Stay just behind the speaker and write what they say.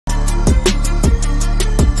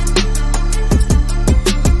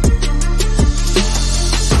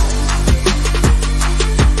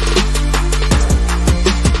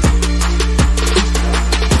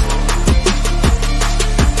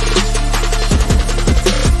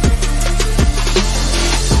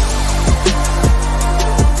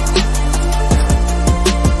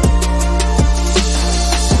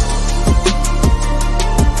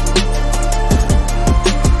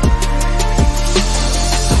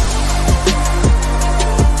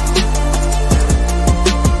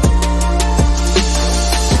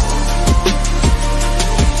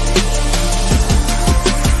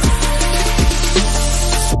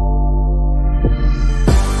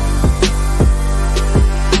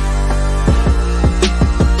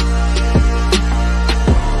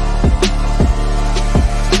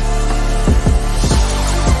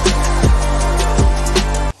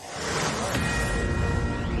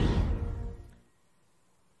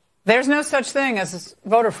There's no such thing as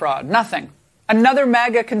voter fraud. Nothing. Another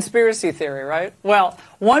MAGA conspiracy theory, right? Well,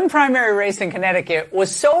 one primary race in Connecticut was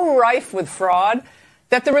so rife with fraud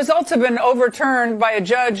that the results have been overturned by a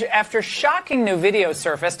judge after shocking new video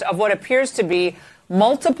surfaced of what appears to be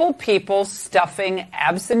multiple people stuffing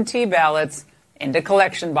absentee ballots into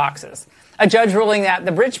collection boxes. A judge ruling that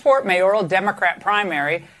the Bridgeport mayoral Democrat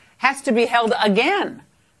primary has to be held again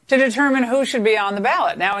to determine who should be on the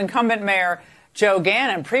ballot. Now, incumbent Mayor Joe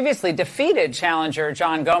Gannon previously defeated challenger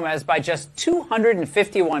John Gomez by just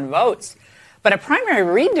 251 votes. But a primary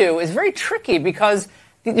redo is very tricky because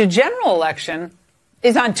the general election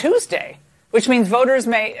is on Tuesday, which means voters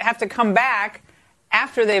may have to come back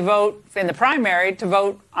after they vote in the primary to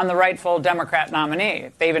vote on the rightful Democrat nominee,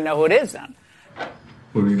 if they even know who it is then.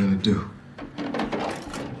 What are you going to do?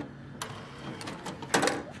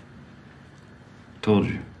 Told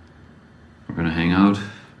you. We're going to hang out.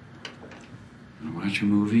 I'm gonna watch a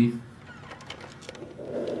movie.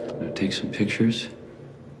 I'm gonna take some pictures.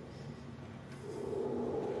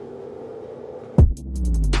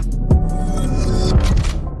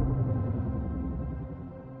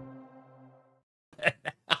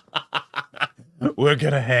 We're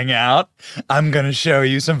gonna hang out. I'm gonna show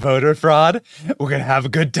you some voter fraud. We're gonna have a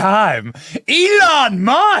good time. Elon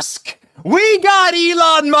Musk! We got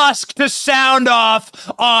Elon Musk to sound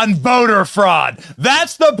off on voter fraud.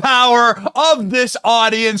 That's the power of this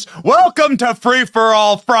audience. Welcome to Free for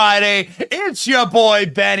All Friday. It's your boy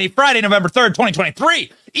Benny. Friday, November 3rd,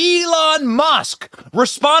 2023. Elon Musk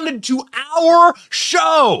responded to our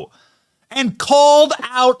show and called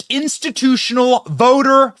out institutional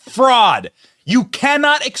voter fraud. You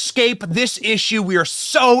cannot escape this issue. We are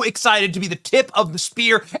so excited to be the tip of the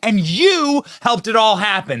spear, and you helped it all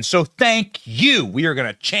happen. So thank you. We are going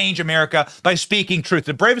to change America by speaking truth.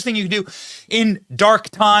 The bravest thing you can do in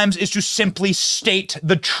dark times is to simply state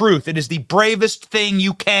the truth. It is the bravest thing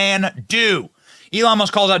you can do. Elon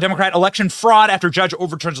Musk calls out Democrat election fraud after judge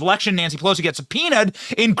overturns election. Nancy Pelosi gets subpoenaed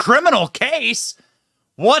in criminal case.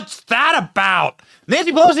 What's that about?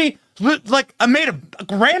 Nancy Pelosi I made a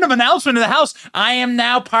random announcement in the House. I am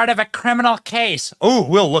now part of a criminal case. Oh,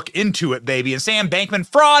 we'll look into it, baby. And Sam Bankman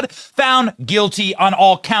fraud found guilty on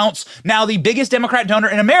all counts. Now the biggest Democrat donor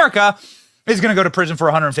in America is going to go to prison for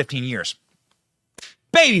 115 years.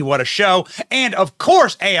 Baby, what a show. And of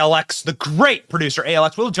course, ALX, the great producer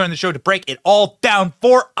ALX, will join the show to break it all down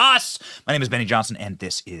for us. My name is Benny Johnson, and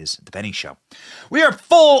this is The Benny Show. We are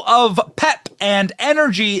full of pep and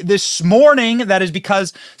energy this morning. That is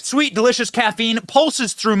because sweet, delicious caffeine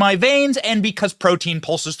pulses through my veins, and because protein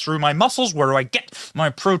pulses through my muscles. Where do I get my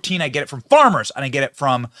protein? I get it from farmers, and I get it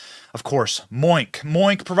from, of course, Moink.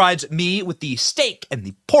 Moink provides me with the steak and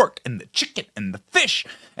the pork and the chicken and the fish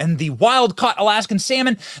and the wild-caught Alaskan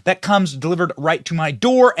salmon that comes delivered right to my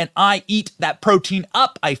door, and I eat that protein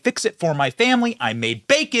up. I fix it for my family. I made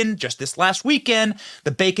bacon just this last weekend. The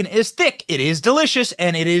bacon is thick, it is delicious,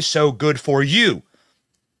 and it is so good for you.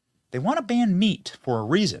 They want to ban meat for a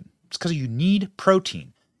reason. It's because you need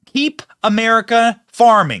protein. Keep America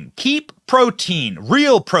farming. Keep protein,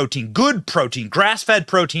 real protein, good protein, grass-fed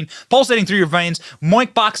protein, pulsating through your veins.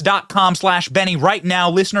 Moinkbox.com/Benny. Right now,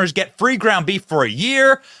 listeners get free ground beef for a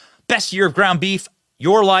year. Best year of ground beef.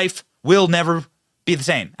 Your life will never be the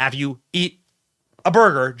same after you eat a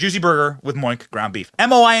burger, juicy burger with Moink ground beef.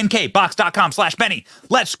 MOINK, box.com/Benny.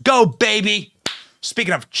 Let's go, baby.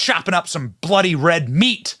 Speaking of chopping up some bloody red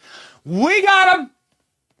meat, we got him.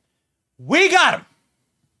 We got him.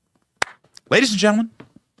 Ladies and gentlemen,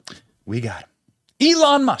 we got him.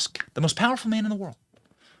 Elon Musk, the most powerful man in the world.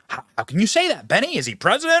 How can you say that, Benny? Is he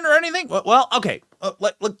president or anything? Well, okay.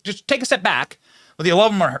 Let just take a step back. Whether you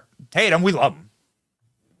love him or hate him, we love him.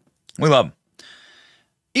 We love him.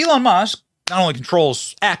 Elon Musk not only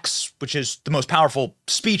controls X, which is the most powerful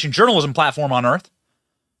speech and journalism platform on Earth,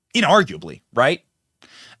 inarguably, right?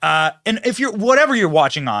 And if you're, whatever you're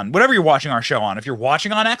watching our show on, if you're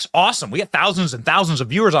watching on X, awesome. We get thousands and thousands of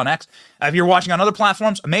viewers on X. If you're watching on other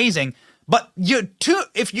platforms, amazing. But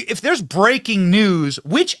if there's breaking news,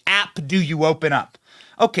 which app do you open up?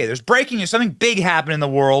 Okay, there's breaking news, something big happened in the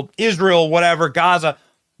world, Israel, whatever, Gaza.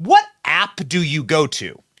 What app do you go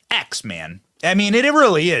to? X, man. I mean, it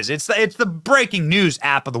really is. It's the breaking news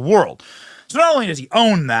app of the world. So not only does he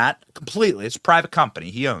own that completely, it's a private company,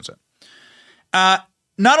 he owns it.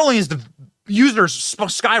 Not only is the users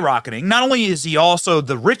skyrocketing, not only is he also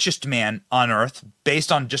the richest man on Earth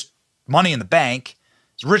based on just money in the bank,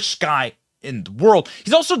 he's the richest guy in the world,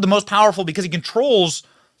 he's also the most powerful because he controls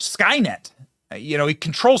Skynet. He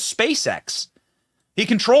controls SpaceX. He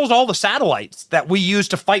controls all the satellites that we use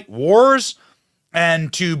to fight wars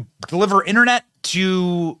and to deliver internet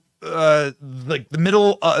to like the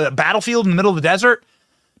middle battlefield in the middle of the desert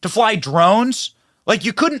to fly drones. Like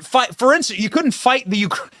you couldn't fight. For instance, you couldn't fight the.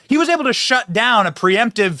 He was able to shut down a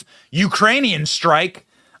preemptive Ukrainian strike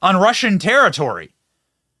on Russian territory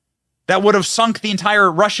that would have sunk the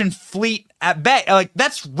entire Russian fleet at bay. Like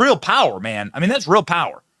that's real power, man. I mean, that's real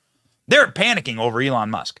power. They're panicking over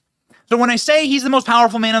Elon Musk. So when I say he's the most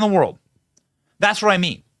powerful man in the world, that's what I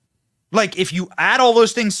mean. Like if you add all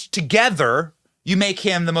those things together, you make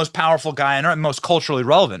him the most powerful guy on earth, most culturally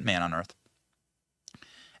relevant man on earth.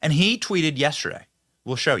 And he tweeted yesterday.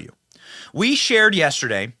 We'll show you. We shared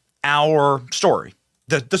yesterday our story,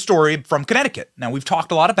 the story from Connecticut. Now, we've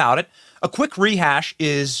talked a lot about it. A quick rehash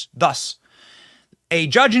is thus. A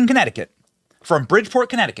judge in Connecticut from Bridgeport,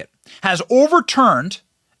 Connecticut, has overturned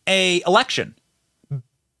an election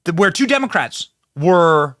where two Democrats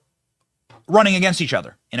were running against each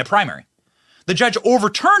other in a primary. The judge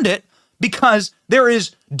overturned it because there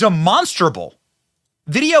is demonstrable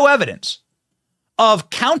video evidence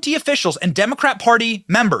of county officials and Democrat Party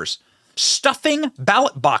members stuffing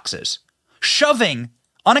ballot boxes, shoving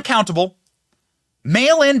unaccountable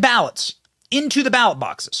mail-in ballots into the ballot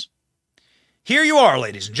boxes. Here you are,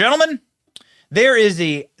 ladies and gentlemen. There is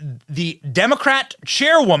the Democrat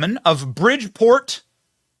chairwoman of Bridgeport,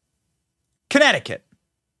 Connecticut,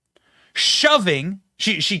 shoving.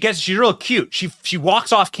 She's real cute. She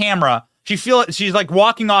walks off camera. She's like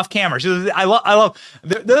walking off camera. I love.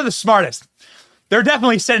 They're the smartest. They're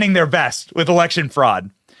definitely sending their best with election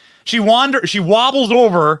fraud. She wobbles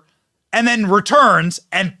over and then returns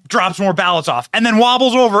and drops more ballots off, and then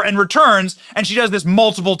wobbles over and returns, and she does this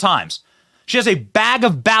multiple times. She has a bag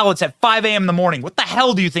of ballots at 5 a.m. in the morning. What the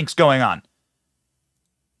hell do you think's going on?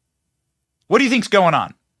 What do you think's going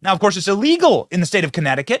on? Now, of course, it's illegal in the state of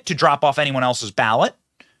Connecticut to drop off anyone else's ballot.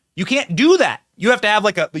 You can't do that. You have to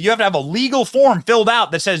have a legal form filled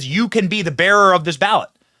out that says you can be the bearer of this ballot.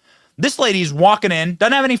 This lady's walking in,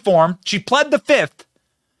 doesn't have any form. She pled the fifth.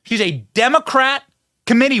 She's a Democrat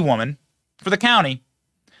committee woman for the county.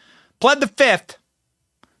 Pled the fifth.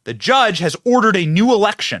 The judge has ordered a new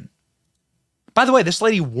election. By the way, this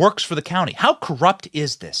lady works for the county. How corrupt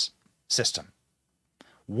is this system?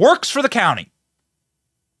 Works for the county.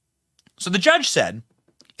 So the judge said,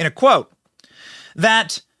 in a quote,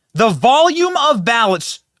 that the volume of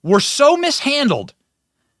ballots were so mishandled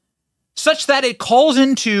such that it calls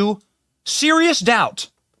into serious doubt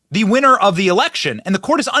the winner of the election, and the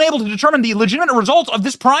court is unable to determine the legitimate results of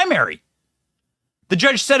this primary. The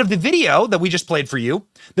judge said of the video that we just played for you,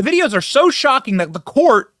 the videos are so shocking that the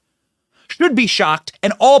court should be shocked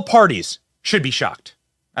and all parties should be shocked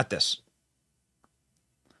at this.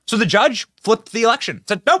 So the judge flipped the election,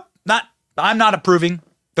 said, nope, I'm not approving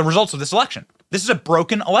the results of this election. This is a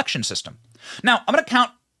broken election system. Now, I'm going to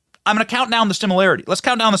count down the similarity. Let's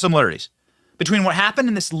count down the similarities between what happened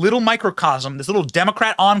in this little microcosm, this little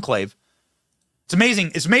Democrat enclave. It's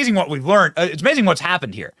amazing. It's amazing what we've learned. It's amazing what's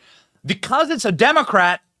happened here. Because it's a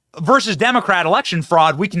Democrat versus Democrat election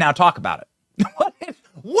fraud, we can now talk about it.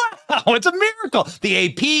 Wow, it's a miracle. The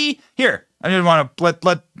AP, here, I just want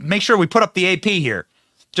to make sure we put up the AP here,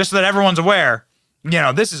 just so that everyone's aware. You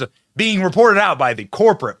know, this is being reported out by the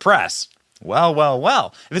corporate press.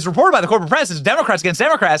 Well. If it's reported by the corporate press, it's Democrats against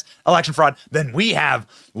Democrats election fraud, then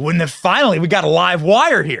finally we got a live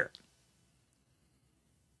wire here.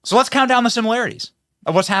 So let's count down the similarities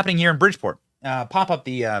of what's happening here in Bridgeport. Pop up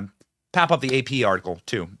the AP article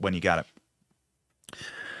too when you got it.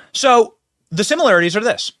 So the similarities are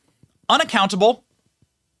this: unaccountable,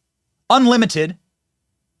 unlimited,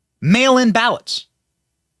 mail-in ballots.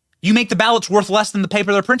 You make the ballots worth less than the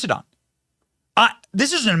paper they're printed on.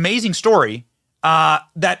 This is an amazing story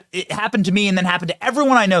that it happened to me and then happened to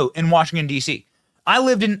everyone I know in Washington, D.C.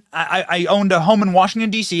 I owned a home in Washington,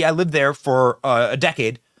 D.C. I lived there for a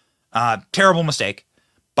decade. Terrible mistake,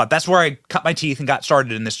 but that's where I cut my teeth and got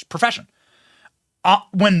started in this profession.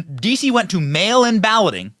 When D.C. went to mail-in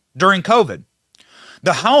balloting during COVID,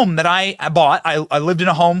 the home that I bought, I lived in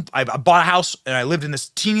a home. I bought a house and I lived in this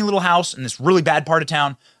teeny little house in this really bad part of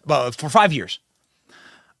town for 5 years.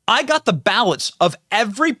 I got the ballots of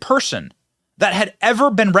every person that had ever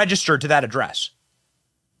been registered to that address.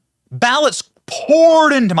 Ballots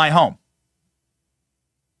poured into my home.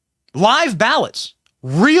 Live ballots,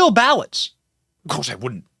 real ballots. Of course,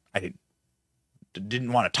 I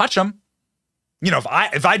didn't want to touch them. You know,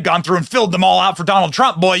 if I'd gone through and filled them all out for Donald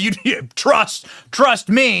Trump, boy, you trust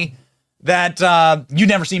me that you'd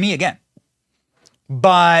never see me again.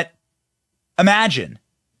 But imagine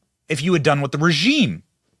if you had done what the regime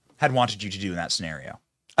had wanted you to do in that scenario.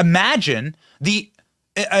 Imagine the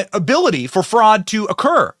ability for fraud to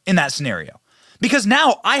occur in that scenario. Because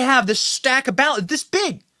now I have this stack of ballots this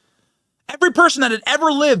big. Every person that had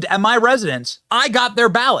ever lived at my residence, I got their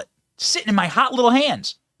ballot sitting in my hot little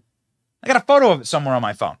hands. I got a photo of it somewhere on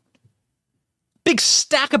my phone. Big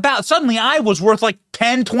stack of ballots. Suddenly I was worth like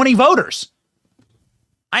 10, 20 voters.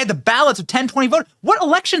 I had the ballots of 10, 20 voters. What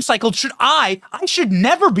election cycle should I should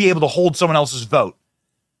never be able to hold someone else's vote.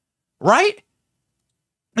 Right?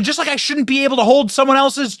 And just like I shouldn't be able to hold someone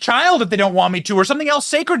else's child if they don't want me to, or something else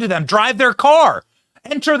sacred to them, drive their car,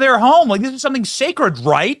 enter their home. Like, this is something sacred,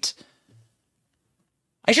 right?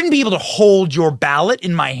 I shouldn't be able to hold your ballot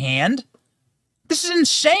in my hand. This is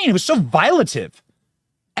insane. It was so violative.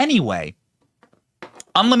 Anyway,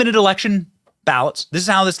 unlimited election ballots. This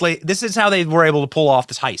is how they were able to pull off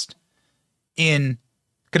this heist in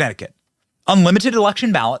Connecticut. Unlimited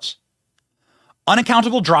election ballots,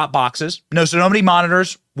 unaccountable drop boxes. No, so nobody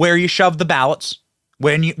monitors where you shove the ballots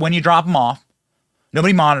when you drop them off.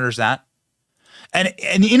 Nobody monitors that. And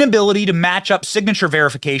an inability to match up signature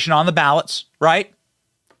verification on the ballots, right?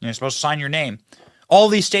 You're supposed to sign your name. All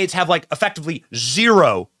these states have like effectively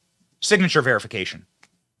zero signature verification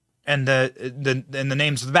and the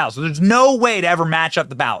names of the ballots. So there's no way to ever match up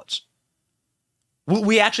the ballots.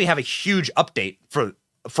 We actually have a huge update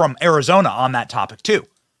from Arizona on that topic too.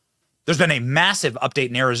 There's been a massive update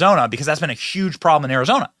in Arizona because that's been a huge problem in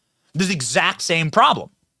Arizona. This exact same problem.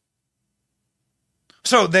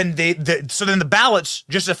 So then the ballots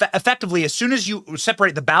just effectively, as soon as you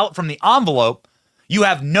separate the ballot from the envelope, you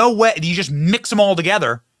have no way, you just mix them all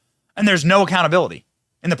together and there's no accountability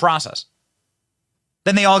in the process.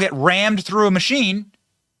 Then they all get rammed through a machine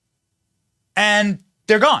and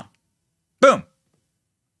they're gone. Boom.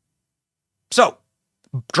 So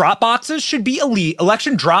drop boxes should be illegal.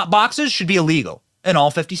 Election drop boxes should be illegal in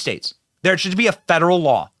all 50 states. There should be a federal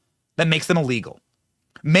law that makes them illegal.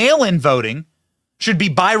 Mail-in voting should be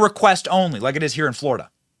by request only, like it is here in Florida.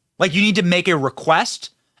 Like, you need to make a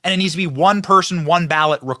request, and it needs to be one person, one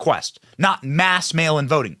ballot request, not mass mail-in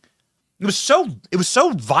voting. It was so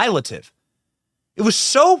violative. It was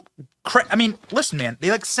so I mean, listen, man,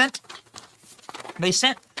 they sent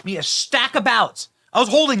me a stack of ballots. I was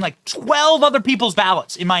holding like 12 other people's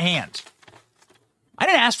ballots in my hand. I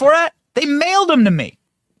didn't ask for it. They mailed them to me.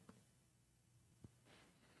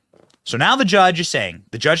 So now the judge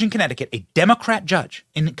in Connecticut, a Democrat judge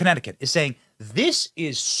in Connecticut, is saying, this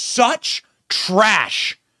is such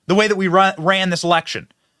trash, the way that we ran this election.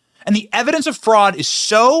 And the evidence of fraud is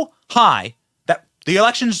so high that the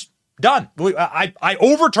election's done. I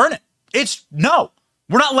overturn it. No,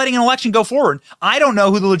 we're not letting an election go forward. I don't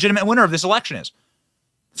know who the legitimate winner of this election is.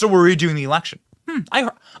 So we're redoing the election. I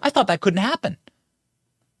thought that couldn't happen.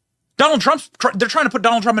 They're trying to put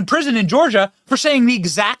Donald Trump in prison in Georgia for saying the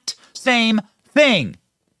exact same thing.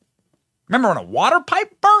 Remember when a water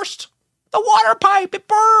pipe burst? The water pipe, it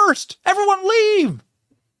burst. Everyone leave.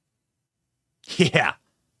 Yeah.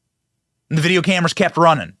 And the video cameras kept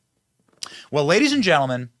running. Well, ladies and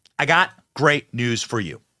gentlemen, I got great news for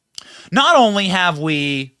you. Not only are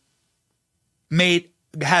we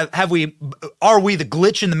the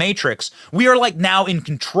glitch in the matrix, we are like now in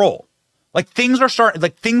control. Things are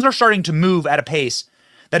starting to move at a pace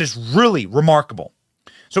that is really remarkable.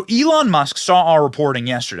 So Elon Musk saw our reporting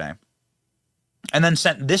yesterday and then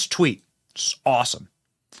sent this tweet. It's awesome.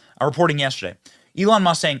 Our reporting yesterday. Elon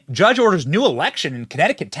Musk saying, judge orders new election in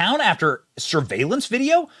Connecticut town after surveillance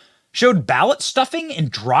video showed ballot stuffing in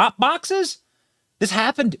drop boxes. What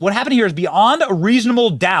happened here is beyond a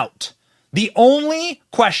reasonable doubt. The only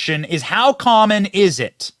question is, how common is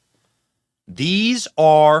it? These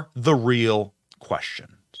are the real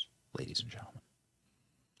questions, ladies and gentlemen.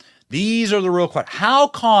 These are the real questions. How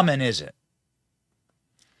common is it?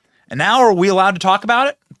 And now are we allowed to talk about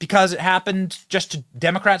it because it happened just to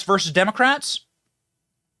Democrats versus Democrats?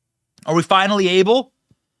 Are we finally able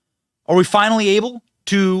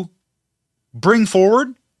to bring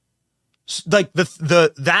forward like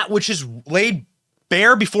that which is laid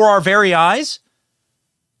bare before our very eyes?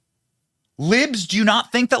 Libs, do you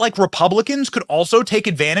not think that like Republicans could also take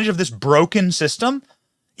advantage of this broken system?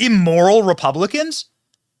 Immoral Republicans?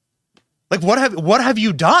 Like, what have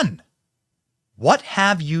you done? What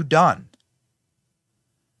have you done?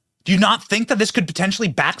 Do you not think that this could potentially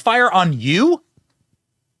backfire on you?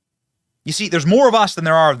 You see, there's more of us than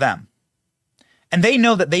there are of them. And they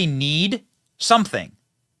know that they need something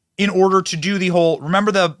in order to do the whole,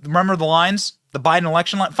 remember the lines? The Biden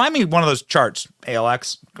election line? Find me one of those charts,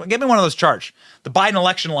 ALX. Get me one of those charts. The Biden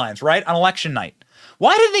election lines, right? On election night.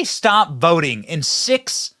 Why did they stop voting in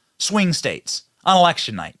 6 swing states on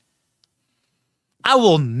election night? I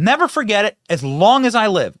will never forget it as long as I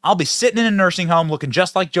live. I'll be sitting in a nursing home looking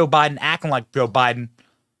just like Joe Biden, acting like Joe Biden.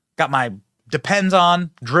 Got my Depends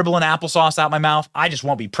on, dribbling applesauce out my mouth. I just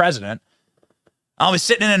won't be president. I'll be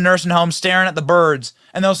sitting in a nursing home staring at the birds,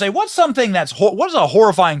 and they'll say, what is a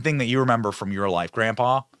horrifying thing that you remember from your life,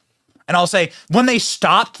 Grandpa? And I'll say, when they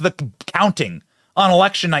stopped the counting on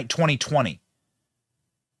election night 2020.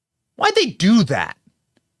 Why'd they do that?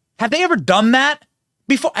 Have they ever done that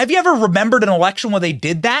before? Have you ever remembered an election where they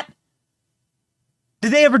did that?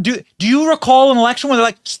 Did they ever do you recall an election where they're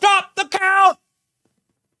like, stop the count?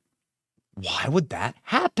 Why would that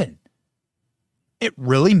happen? It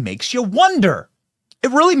really makes you wonder. It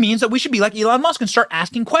really means that we should be like Elon Musk and start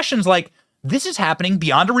asking questions like, this is happening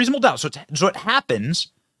beyond a reasonable doubt. So it happens.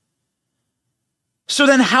 So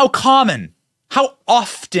then how common, how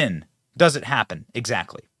often does it happen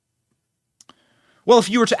exactly? Well, if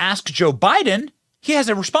you were to ask Joe Biden, he has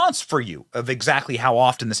a response for you of exactly how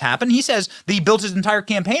often this happened. He says that he built his entire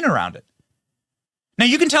campaign around it. Now,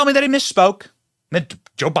 you can tell me that he misspoke, that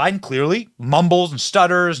Joe Biden clearly mumbles and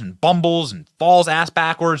stutters and bumbles and falls ass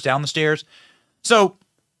backwards down the stairs. So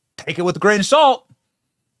take it with a grain of salt.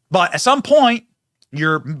 But at some point,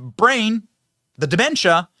 your brain, the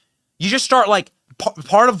dementia, you just start like,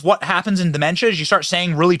 part of what happens in dementia is you start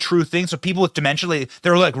saying really true things. So people with dementia,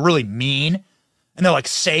 they're like really mean. And they'll like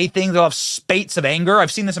say things. They'll have spates of anger.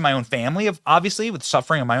 I've seen this in my own family, obviously, with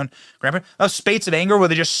suffering of my own grandparents. They'll have spates of anger where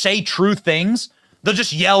they just say true things. They'll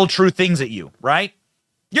just yell true things at you, right?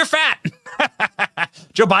 You're fat.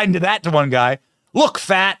 Joe Biden did that to one guy. Look,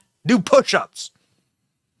 fat. Do push-ups.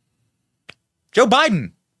 Joe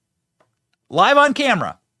Biden, live on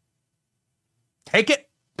camera. Take it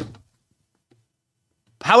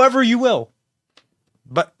however you will.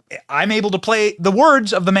 But I'm able to play the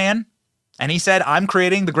words of the man. And he said, I'm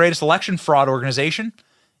creating the greatest election fraud organization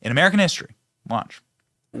in American history. Watch.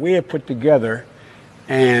 We have put together,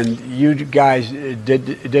 and you guys did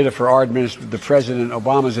it for our administration, the President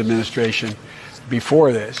Obama's administration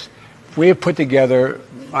before this. We have put together,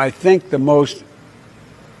 I think, the most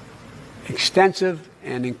extensive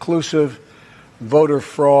and inclusive voter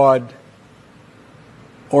fraud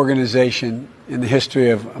organization in the history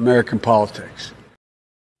of American politics.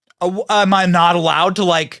 Am I not allowed to,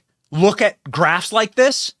 like, look at graphs like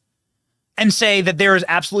this and say that there is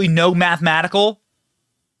absolutely no mathematical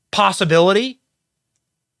possibility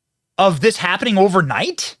of this happening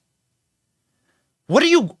overnight? What do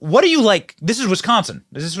you like? This is Wisconsin.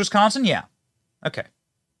 Is this Wisconsin? Yeah. Okay.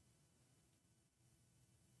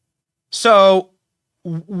 So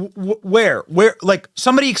where, like,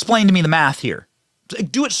 somebody explain to me the math here.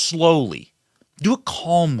 Do it slowly. Do it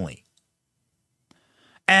calmly.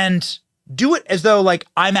 And do it as though, like,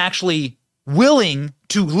 I'm actually willing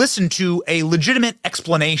to listen to a legitimate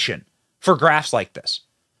explanation for graphs like this.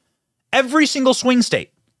 Every single swing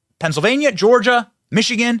state, Pennsylvania, Georgia,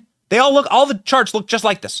 Michigan, all the charts look just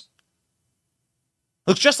like this.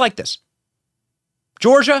 Looks just like this.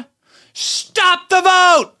 Georgia, stop the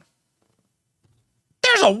vote!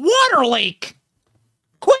 There's a water leak!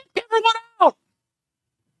 Quick, everyone out!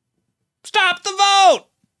 Stop the vote!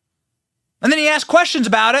 And then he asks questions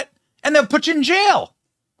about it, and they'll put you in jail.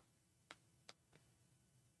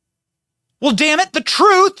 Well, damn it, the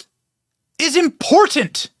truth is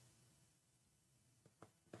important.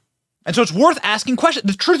 And so it's worth asking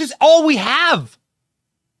questions. The truth is all we have,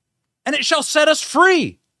 and it shall set us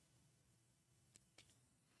free.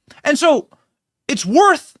 And so it's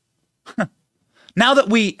worth, now that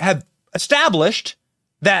we have established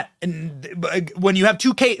that when you have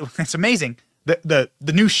two cases, it's amazing. The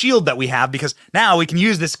new shield that we have, because now we can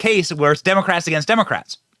use this case where it's Democrats against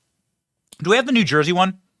Democrats. Do we have the New Jersey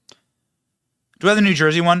one? Do we have the New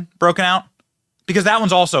Jersey one broken out? Because that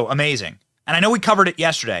one's also amazing. And I know we covered it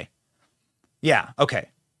yesterday. Yeah, okay.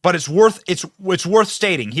 But it's worth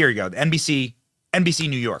stating. Here you go. The NBC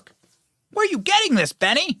New York. Where are you getting this,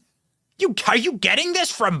 Benny? Are you getting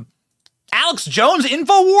this from Alex Jones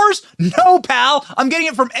InfoWars? No, pal. I'm getting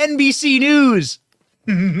it from NBC News.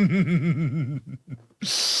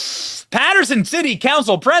 Patterson City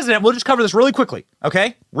Council President. We'll just cover this really quickly,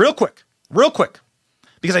 okay? Real quick,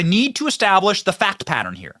 because I need to establish the fact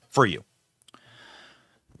pattern here for you.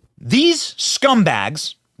 These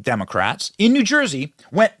scumbags, Democrats in New Jersey,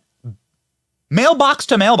 went mailbox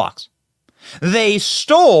to mailbox. They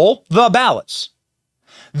stole the ballots.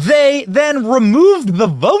 They then removed the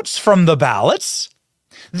votes from the ballots.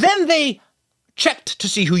 Then they checked to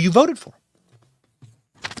see who you voted for.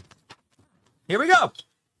 Here we go.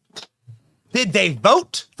 Did they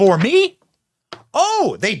vote for me?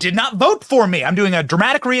 Oh, they did not vote for me. I'm doing a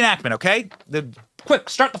dramatic reenactment, okay? Quick,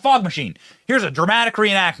 start the fog machine. Here's a dramatic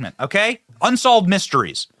reenactment, okay? Unsolved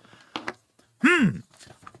mysteries.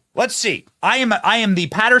 Let's see. I am the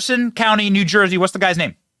Patterson County, New Jersey. What's the guy's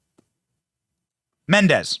name?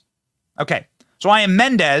 Mendez. Okay. So I am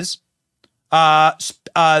Mendez,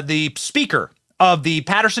 the speaker of the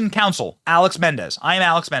Patterson Council, Alex Mendez. I am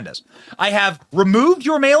Alex Mendez. I have removed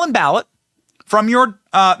your mail-in ballot from your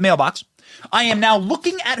mailbox. I am now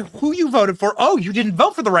looking at who you voted for. Oh, you didn't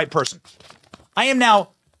vote for the right person. I am now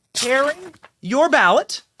tearing your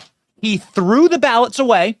ballot. He threw the ballots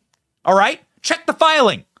away. All right? Check the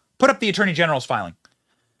filing. Put up the Attorney General's filing.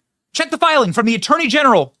 Check the filing from the Attorney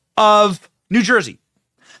General of New Jersey.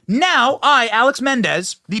 Now, I, Alex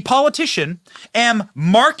Mendez, the politician, am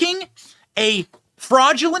marking a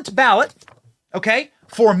fraudulent ballot, okay,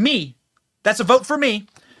 for me. That's a vote for me.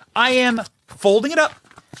 I am folding it up.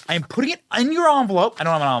 I am putting it in your envelope. I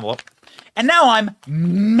don't have an envelope. And now I'm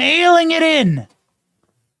mailing it in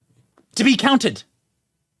to be counted.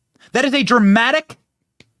 That is a dramatic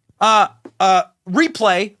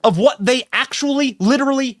replay of what they actually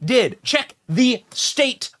literally did. Check the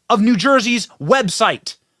state of New Jersey's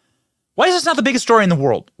website. Why is this not the biggest story in the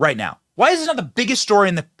world right now? Why is this not the biggest story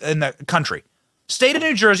in the country? State of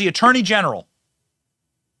New Jersey Attorney General.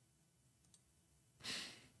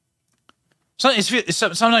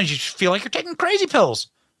 Sometimes you feel like you're taking crazy pills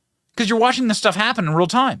because you're watching this stuff happen in real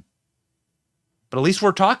time. But at least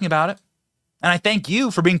we're talking about it. And I thank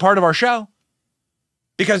you for being part of our show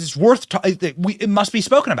because it's worth, it must be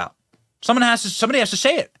spoken about. Somebody has to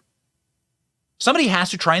say it. Somebody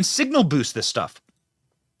has to try and signal boost this stuff.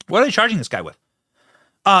 What are they charging this guy with?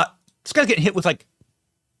 This guy's getting hit with like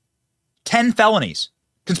 10 felonies.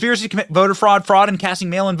 Conspiracy to commit voter fraud, fraud in casting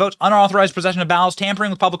mail-in votes, unauthorized possession of ballots,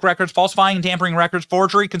 tampering with public records, falsifying and tampering records,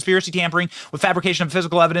 forgery, conspiracy tampering with fabrication of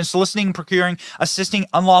physical evidence, soliciting and procuring, assisting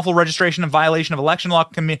unlawful registration and violation of election law,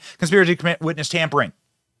 conspiracy to commit witness tampering.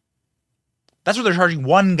 That's what they're charging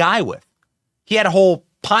one guy with. He had a whole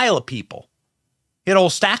pile of people. He had a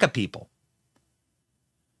whole stack of people.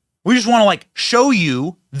 We just want to like show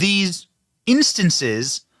you these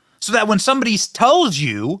instances so that when somebody tells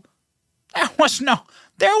you there was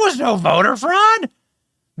no voter fraud,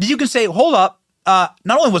 you can say, hold up, not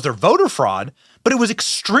only was there voter fraud, but it was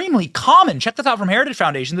extremely common. Check this out from Heritage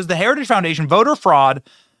Foundation. This is the Heritage Foundation Voter Fraud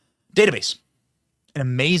Database. An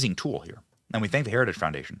amazing tool here. And we thank the Heritage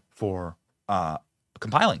Foundation for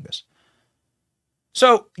compiling this.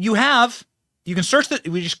 So you can search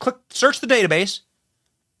we just click search the database.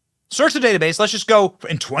 Search the database. Let's just go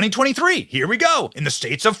in 2023. Here we go. In the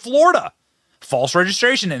states of Florida. False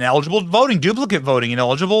registration, ineligible voting, duplicate voting,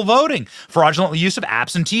 ineligible voting, fraudulent use of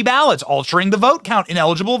absentee ballots, altering the vote count,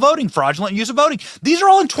 ineligible voting, fraudulent use of voting. These are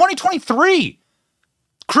all in 2023.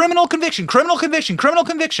 Criminal conviction, criminal conviction, criminal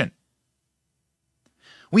conviction.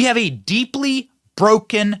 We have a deeply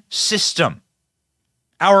broken system.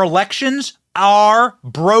 Our elections are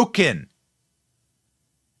broken.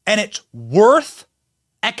 And it's worth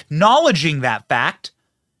acknowledging that fact.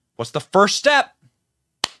 What's the first step?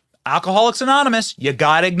 Alcoholics Anonymous, you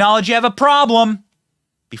gotta acknowledge you have a problem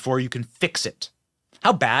before you can fix it.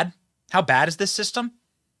 How bad is this system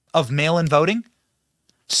of mail-in voting?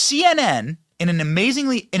 CNN, in an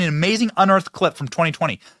amazing unearthed clip from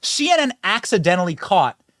 2020, CNN accidentally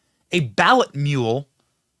caught a ballot mule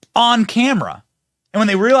on camera. And when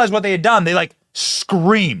they realized what they had done, they like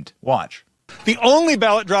screamed. Watch. The only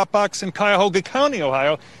ballot drop box in Cuyahoga County,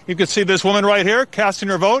 Ohio. You can see this woman right here casting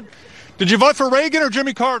her vote. Did you vote for Reagan or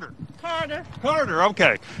Jimmy Carter? Carter. Carter,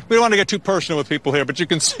 okay. We don't want to get too personal with people here, but you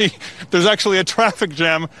can see there's actually a traffic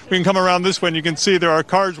jam. We can come around this way and you can see there are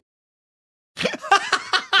cars.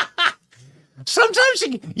 Sometimes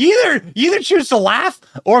you either choose to laugh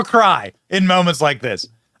or cry in moments like this.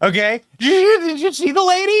 Okay? Did you see the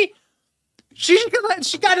lady? She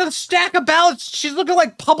got a stack of ballots. She's looking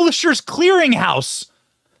like Publishers Clearinghouse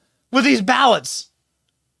with these ballots.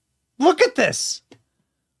 Look at this.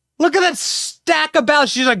 Look at that stack of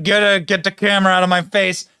ballots. She's like, get the camera out of my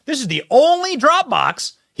face. This is the only drop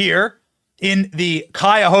box here in the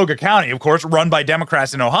Cuyahoga County, of course, run by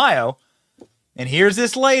Democrats in Ohio. And here's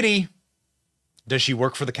this lady. Does she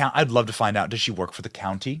work for the county? I'd love to find out. Does she work for the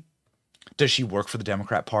county? Does she work for the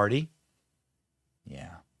Democrat Party?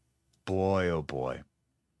 Yeah. Boy, oh boy.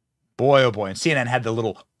 Boy, oh boy. And CNN had the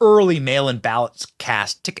little early mail-in ballots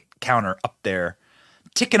cast ticket counter up there,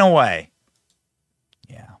 ticking away.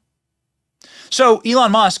 Yeah. So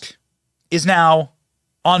Elon Musk is now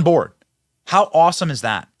on board. How awesome is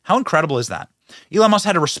that? How incredible is that? Elon Musk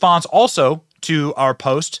had a response also to our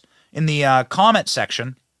post in the comment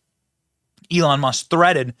section. Elon Musk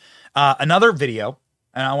threaded another video,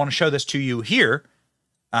 and I want to show this to you here.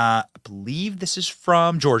 I believe this is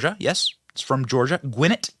from Georgia. Yes, it's from Georgia,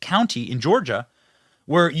 Gwinnett County in Georgia,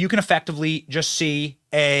 where you can effectively just see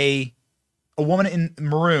a woman in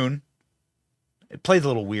maroon. It plays a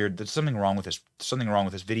little weird. There's something wrong with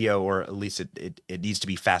this video, or at least it needs to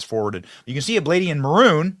be fast forwarded. You can see a lady in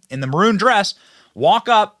the maroon dress, walk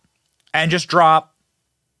up and just drop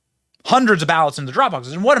hundreds of ballots into the drop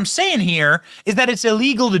boxes. And what I'm saying here is that it's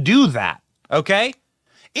illegal to do that. Okay,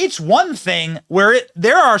 it's one thing where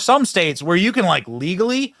there are some states where you can like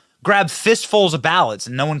legally grab fistfuls of ballots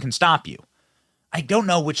and no one can stop you. I don't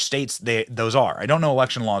know which states those are. I don't know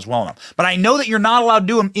election laws well enough, but I know that you're not allowed to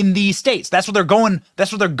do them in these states. That's what they're going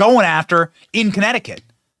after in Connecticut.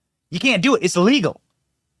 You can't do it. It's illegal.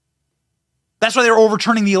 That's why they're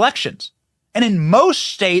overturning the elections. And in most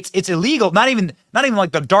states, it's illegal. Not even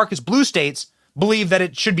like the darkest blue states believe that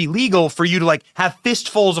it should be legal for you to like have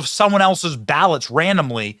fistfuls of someone else's ballots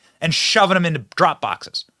randomly and shoving them into drop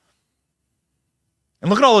boxes. And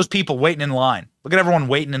look at all those people waiting in line. Look at everyone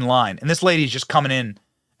waiting in line. And this lady's just coming in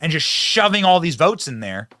and just shoving all these votes in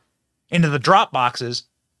there into the drop boxes.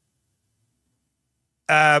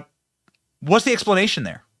 What's the explanation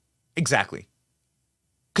there? Exactly.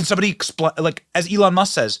 Can somebody explain, like, as Elon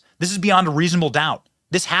Musk says, this is beyond a reasonable doubt.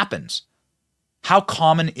 This happens. How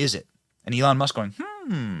common is it? And Elon Musk going,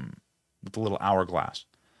 with a little hourglass.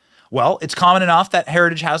 Well, it's common enough that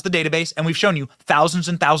Heritage has the database, and we've shown you thousands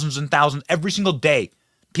and thousands and thousands every single day.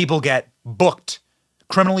 People get booked,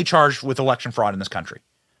 criminally charged with election fraud in this country.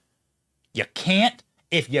 You can't,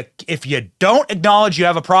 if you don't acknowledge you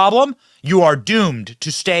have a problem, you are doomed to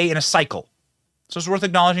stay in a cycle. So it's worth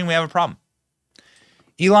acknowledging we have a problem.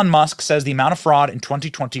 Elon Musk says the amount of fraud in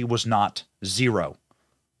 2020 was not zero.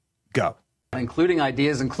 Go. Including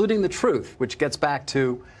ideas, including the truth, which gets back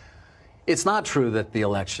to, it's not true that the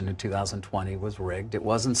election in 2020 was rigged. It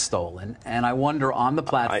wasn't stolen. And I wonder on the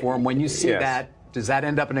platform, when you see that, does that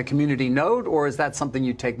end up in a community note, or is that something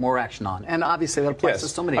you take more action on? And obviously that applies to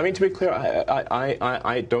so many. I mean, to be clear,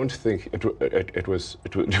 I don't think it was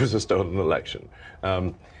a stolen election.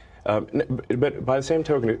 But by the same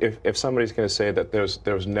token, if somebody's going to say that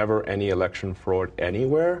there was never any election fraud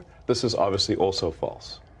anywhere, this is obviously also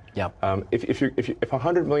false. Yep. If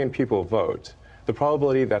 100 million people vote, the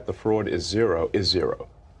probability that the fraud is zero is zero.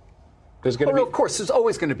 There's going to be, of course, there's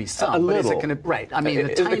always going to be some. A little. But is it going to, right? I mean,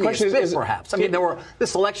 the tiniest bit, perhaps. I mean,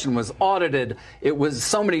 this election was audited. It was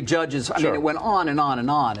so many judges. I mean, it went on and on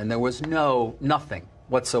and on, and there was nothing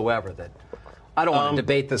whatsoever that. I don't want to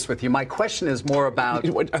debate this with you. My question is more about.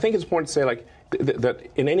 I think it's important to say, like, that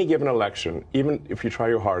in any given election, even if you try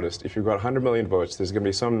your hardest, if you've got 100 million votes, there's going to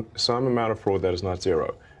be some amount of fraud that is not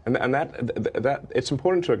zero. And that it's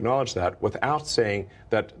important to acknowledge that without saying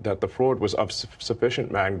that the fraud was of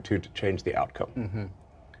sufficient magnitude to change the outcome. Mm-hmm.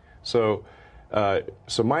 So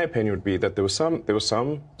my opinion would be that there was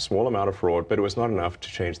some small amount of fraud, but it was not enough to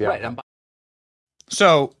change the outcome.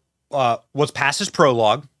 So what's past is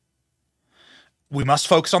prologue. We must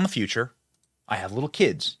focus on the future. I have little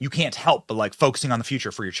kids. You can't help but like focusing on the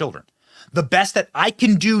future for your children. The best that I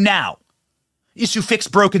can do now is to fix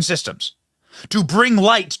broken systems. To bring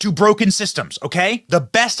light to broken systems, okay? The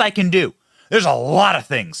best I can do. There's a lot of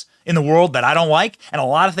things in the world that I don't like, and a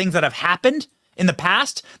lot of things that have happened in the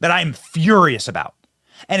past that I'm furious about.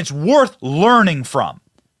 And it's worth learning from.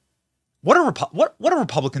 What are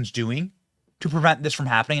Republicans doing to prevent this from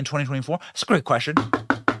happening in 2024? That's a great question.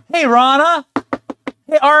 Hey, Rana.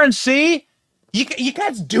 Hey, RNC. You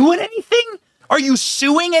guys doing anything? Are you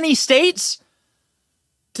suing any states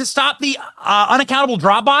to stop the unaccountable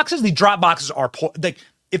drop boxes? The drop boxes are like,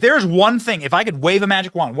 if there's one thing, if I could wave a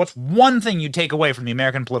magic wand, what's one thing you'd take away from the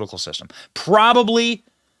American political system? Probably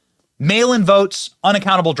mail-in votes,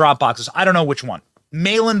 unaccountable drop boxes. I don't know which one.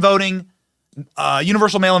 Mail-in voting,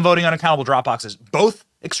 universal mail-in voting, unaccountable drop boxes. Both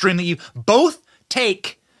extremely evil. Both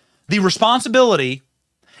take the responsibility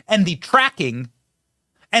and the tracking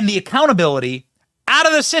and the accountability out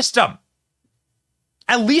of the system.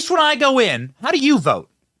 At least when I go in, how do you vote?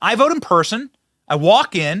 I vote in person. I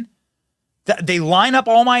walk in. They line up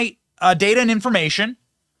all my data and information.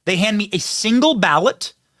 They hand me a single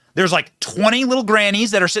ballot. There's like 20 little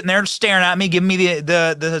grannies that are sitting there staring at me, giving me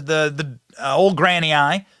the old granny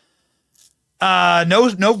eye.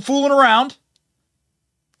 No fooling around.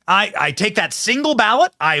 I take that single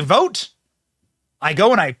ballot. I vote. I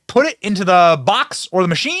go and I put it into the box or the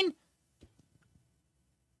machine,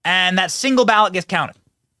 and that single ballot gets counted.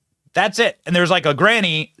 That's it. And there's like a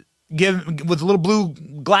granny with little blue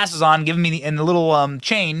glasses on, giving me the little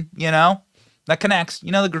chain, you know, that connects.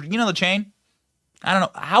 You know the chain. I don't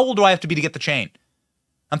know, how old do I have to be to get the chain?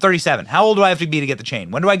 I'm 37. How old do I have to be to get the chain?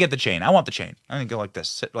 When do I get the chain? I want the chain. I'm going to go like this.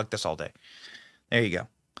 Sit like this all day. There you go.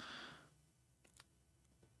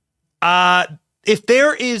 If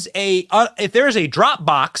there is a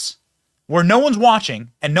Dropbox where no one's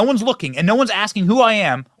watching and no one's looking and no one's asking who I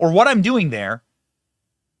am or what I'm doing there,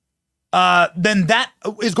 then that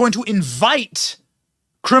is going to invite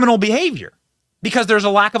criminal behavior because there's a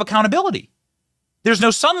lack of accountability. There's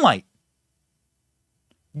no sunlight.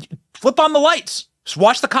 Flip on the lights. Just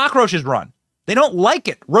watch the cockroaches run. They don't like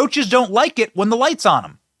it. Roaches don't like it when the light's on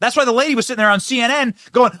them. That's why the lady was sitting there on CNN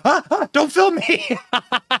going, don't film me.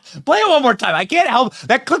 Play it one more time. I can't help.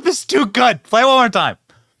 That clip is too good. Play it one more time.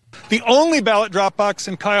 The only ballot drop box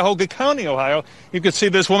in Cuyahoga County, Ohio. You can see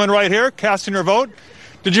this woman right here casting her vote.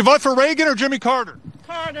 Did you vote for Reagan or Jimmy Carter?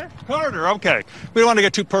 Carter. Carter, okay. We don't want to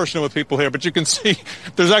get too personal with people here, but you can see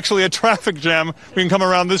there's actually a traffic jam. We can come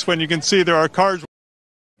around this way and you can see there are cars.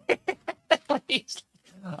 Please.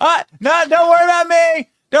 No, don't worry about me.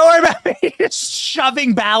 Don't worry about me. Just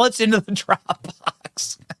shoving ballots into the drop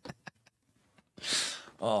box.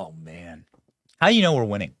 Oh, man. How do you know we're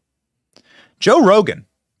winning? Joe Rogan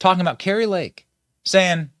talking about Kari Lake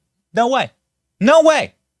saying, no way. No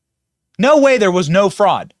way. No way there was no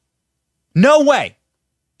fraud. No way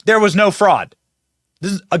there was no fraud.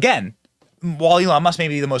 This is, again, while Elon Musk may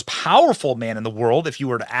be the most powerful man in the world, if you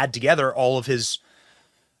were to add together all of his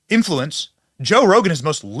influence, Joe Rogan is the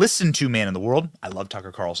most listened to man in the world. I love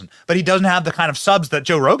Tucker Carlson, but he doesn't have the kind of subs that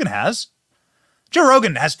Joe Rogan has. Joe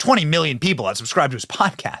Rogan has 20 million people that subscribe to his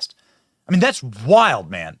podcast. I mean, that's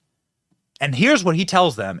wild, man. And here's what he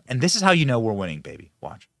tells them, and this is how you know we're winning, baby.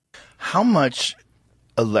 Watch. How much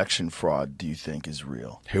election fraud do you think is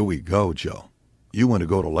real? Here we go, Joe. You want to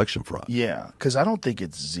go to election fraud? Yeah, because I don't think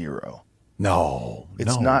it's zero. No,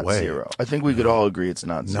 it's no not way. Zero. I think we could all agree it's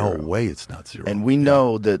not zero. No way it's not zero. And we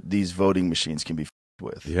know that these voting machines can be f***ed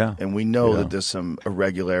with. Yeah. And we know that there's some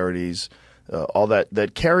irregularities, all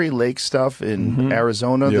that Kari Lake stuff in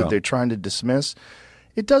Arizona that they're trying to dismiss.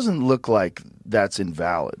 It doesn't look like that's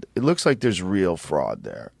invalid. It looks like there's real fraud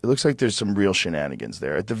there. It looks like there's some real shenanigans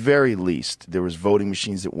there. At the very least, there was voting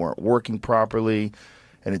machines that weren't working properly,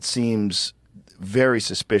 and it seems very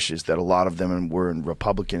suspicious that a lot of them were in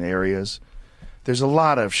Republican areas. There's a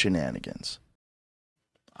lot of shenanigans.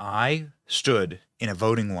 I stood in a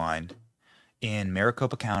voting line in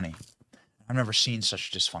Maricopa County. I've never seen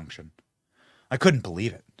such dysfunction. I couldn't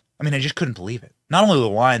believe it. I mean, I just couldn't believe it. Not only were the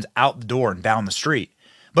lines out the door and down the street,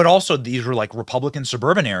 but also these were like Republican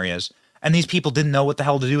suburban areas, and these people didn't know what the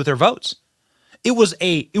hell to do with their votes. It was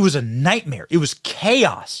a nightmare. It was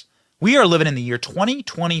chaos. We are living in the year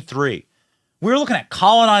 2023. We're looking at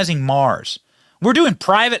colonizing Mars. We're doing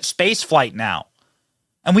private space flight now.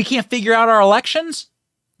 And we can't figure out our elections?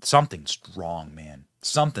 Something's wrong, man.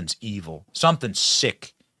 Something's evil. Something's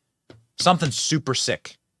sick. Something's super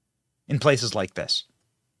sick in places like this.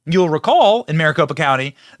 You'll recall in Maricopa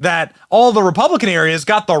County that all the Republican areas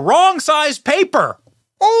got the wrong size paper.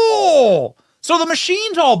 Oh, so the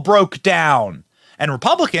machines all broke down. And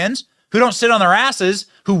Republicans who don't sit on their asses,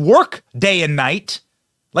 who work day and night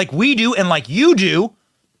like we do and like you do,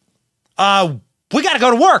 we got to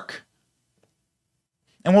go to work.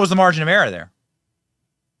 And what was the margin of error there?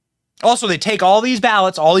 Also, they take all these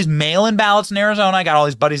ballots, all these mail-in ballots in Arizona. I got all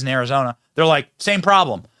these buddies in Arizona. They're like, same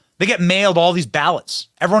problem. They get mailed all these ballots.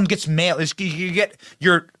 Everyone gets mailed. You get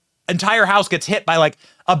your entire house gets hit by like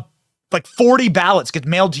 40 ballots get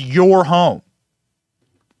mailed to your home.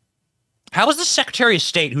 How is the Secretary of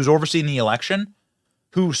State who's overseeing the election,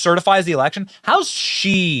 who certifies the election, how's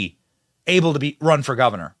she able to run for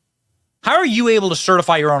governor? How are you able to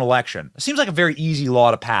certify your own election? It seems like a very easy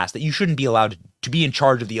law to pass that you shouldn't be allowed to be in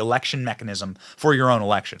charge of the election mechanism for your own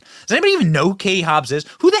election. Does anybody even know who Katie Hobbs is?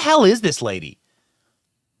 Who the hell is this lady?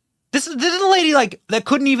 This is a lady like that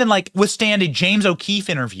couldn't even like withstand a James O'Keefe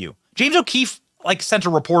interview. James O'Keefe like sent a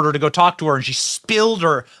reporter to go talk to her and she spilled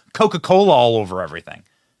her Coca-Cola all over everything.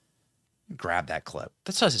 Grab that clip.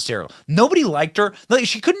 That's so hysterical. Nobody liked her. Like,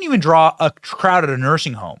 she couldn't even draw a crowd at a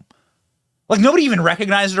nursing home. Like, nobody even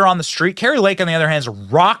recognized her on the street. Kari Lake, on the other hand, is a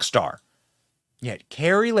rock star. Yet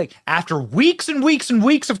Kari Lake, after weeks and weeks and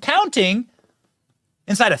weeks of counting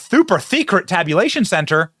inside a super secret tabulation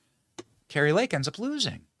center, Kari Lake ends up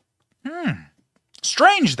losing.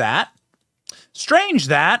 Strange that. Strange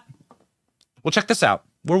that. Well, check this out.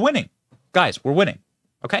 We're winning. Guys, we're winning.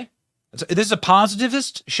 Okay? This is a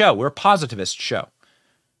positivist show. We're a positivist show.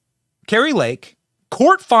 Kari Lake,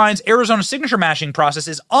 court finds Arizona signature matching process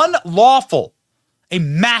is unlawful. A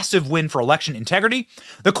massive win for election integrity.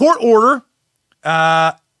 The court order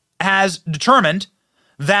has determined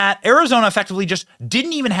that Arizona effectively just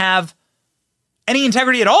didn't even have any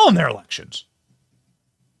integrity at all in their elections.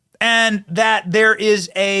 And that there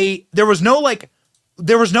was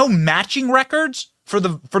no matching records for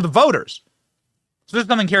the voters. So this is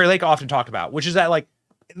something Kari Lake often talked about, which is that like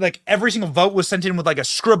every single vote was sent in with like a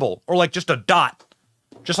scribble or like just a dot,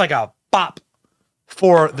 just like a bop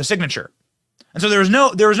for the signature. And so there was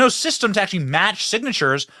no system to actually match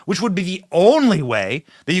signatures, which would be the only way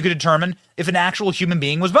that you could determine if an actual human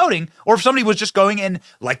being was voting, or if somebody was just going in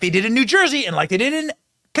like they did in New Jersey and like they did in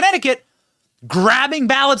Connecticut, grabbing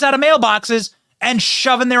ballots out of mailboxes and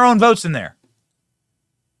shoving their own votes in there.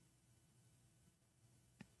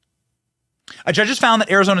 A judge has found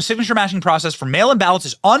that Arizona's signature matching process for mail-in ballots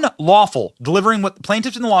is unlawful, delivering what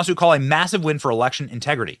plaintiffs in the lawsuit call a massive win for election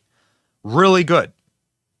integrity. Really good.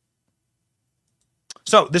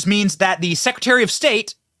 So this means that the Secretary of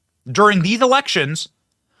State during these elections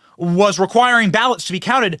was requiring ballots to be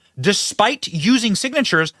counted despite using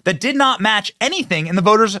signatures that did not match anything in the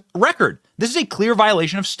voter's record. This is a clear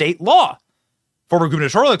violation of state law. Former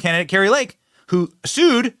gubernatorial candidate Kari Lake, who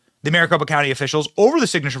sued the Maricopa County officials over the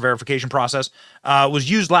signature verification process, was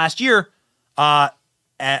used last year,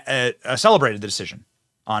 celebrated the decision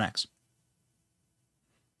on X.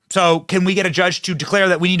 So can we get a judge to declare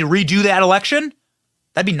that we need to redo that election?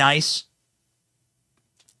 That'd be nice.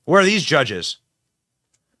 Where are these judges?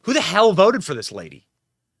 Who the hell voted for this lady?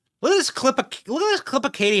 Look at this clip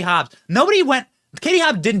of Katie Hobbs. Katie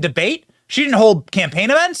Hobbs didn't debate. She didn't hold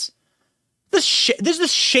campaign events. This is the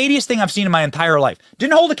shadiest thing I've seen in my entire life.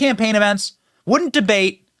 Didn't hold the campaign events, wouldn't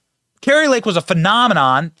debate. Kari Lake was a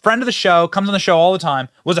phenomenon, friend of the show, comes on the show all the time,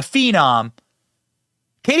 was a phenom.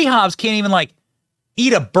 Katie Hobbs can't even like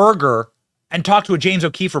eat a burger and talk to a James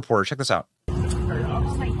O'Keefe reporter. Check this out.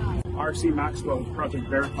 RC Maxwell's Project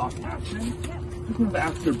Veritas action. I just wanted to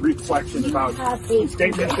ask you a brief question about the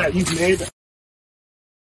statements that you've made.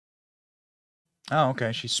 Oh,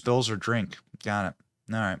 okay. She spills her drink. Got it.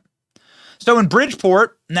 All right. So in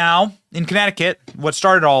Bridgeport, now in Connecticut, what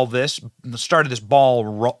started all this, started this ball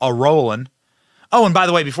rolling. Oh, and by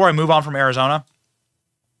the way, before I move on from Arizona,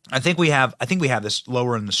 I think we have this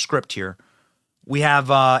lower in the script here. We have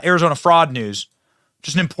Arizona fraud news.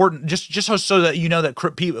 Just an important, just so that you know that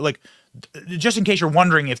people like, just in case you're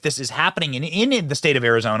wondering if this is happening in the state of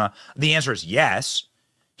Arizona, the answer is yes.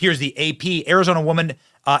 Here's the AP. Arizona woman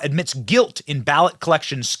admits guilt in ballot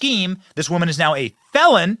collection scheme. This woman is now a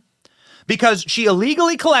felon because she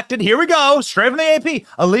illegally collected, here we go, straight from the AP,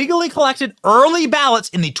 illegally collected early ballots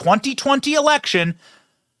in the 2020 election,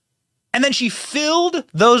 and then she filled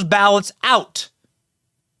those ballots out.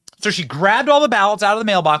 So she grabbed all the ballots out of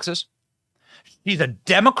the mailboxes. She's a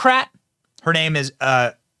Democrat. Her name is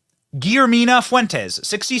Guillermina Fuentes,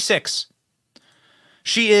 66.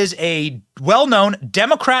 She is a well-known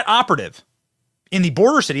Democrat operative in the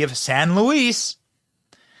border city of San Luis,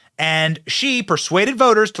 and she persuaded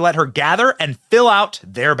voters to let her gather and fill out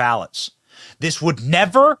their ballots. This would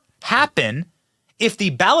never happen if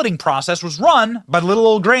the balloting process was run by the little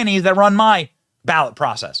old grannies that run my ballot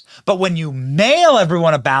process. But when you mail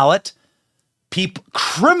everyone a ballot,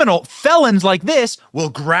 criminal felons like this will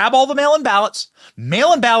grab all the mail-in ballots.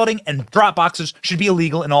 Mail-in balloting and drop boxes should be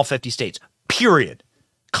illegal in all 50 states. Period.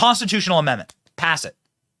 Constitutional amendment. Pass it.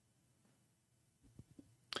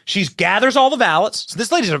 She gathers all the ballots. So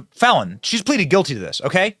this lady's a felon. She's pleaded guilty to this,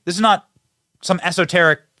 okay? This is not some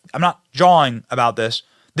esoteric, I'm not jawing about this.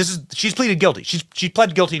 She's pleaded guilty. She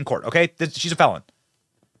pled guilty in court, okay? She's a felon.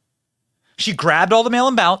 She grabbed all the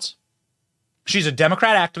mail-in ballots. She's a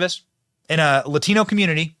Democrat activist in a Latino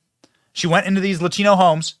community. She went into these Latino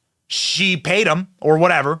homes. She paid them or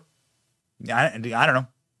whatever. I don't know.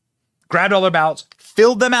 Grabbed all their ballots,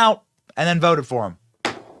 filled them out, and then voted for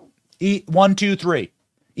them. 1, 2, 3.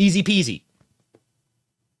 Easy peasy.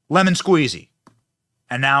 Lemon squeezy.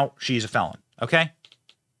 And now she's a felon. Okay?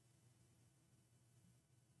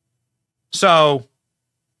 So,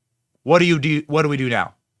 what do you do? What do we do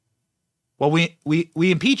now? Well, we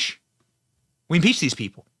impeach. We impeach these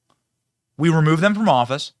people. We remove them from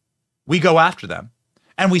office. We go after them.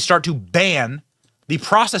 And we start to ban the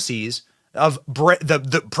processes of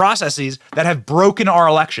the processes that have broken our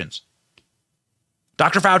elections.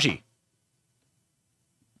 Dr. Fauci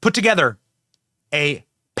put together a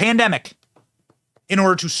pandemic in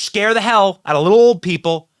order to scare the hell out of little old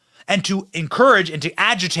people and to encourage and to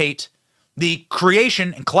agitate the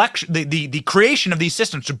creation and collection, the creation of these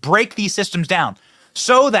systems, to break these systems down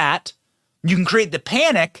so that you can create the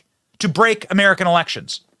panic to break American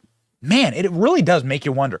elections. Man, it really does make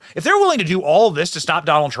you wonder. If they're willing to do all of this to stop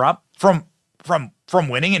Donald Trump from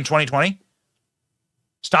winning in 2020,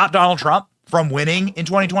 stop Donald Trump from winning in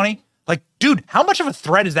 2020, like, dude, how much of a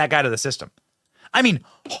threat is that guy to the system? I mean,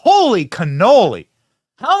 holy cannoli.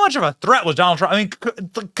 How much of a threat was Donald Trump? I mean,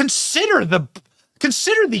 consider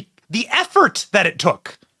the effort that it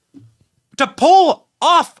took to pull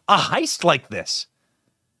off a heist like this.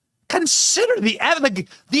 Consider the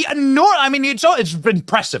enormous. I mean, it's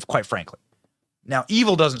impressive, quite frankly. Now,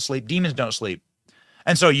 evil doesn't sleep, demons don't sleep,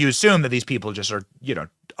 and so you assume that these people just are,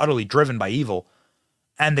 utterly driven by evil,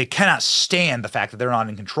 and they cannot stand the fact that they're not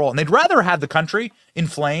in control, and they'd rather have the country in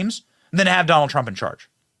flames than have Donald Trump in charge.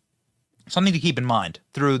 Something to keep in mind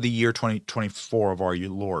through the year 2024 of our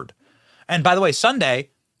Lord. And by the way, Sunday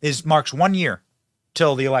marks 1 year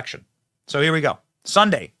till the election. So here we go.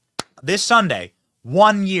 This Sunday,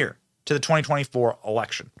 1 year to the 2024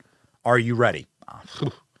 election. Are you ready?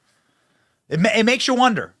 It makes you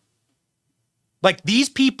wonder. Like, these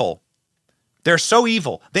people, they're so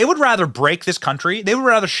evil. They would rather break this country. They would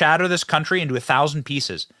rather shatter this country into 1,000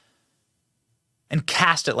 pieces and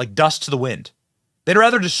cast it like dust to the wind. They'd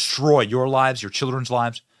rather destroy your lives, your children's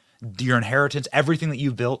lives, your inheritance, everything that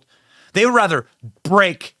you've built. They would rather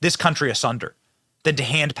break this country asunder than to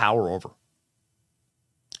hand power over.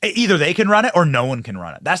 Either they can run it or no one can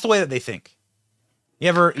run it. That's the way that they think.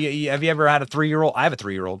 Have you ever had a 3-year-old? I have a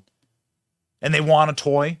 3-year-old. And they want a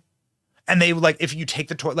toy. And they, like, if you take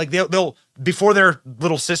the toy, like, they'll before their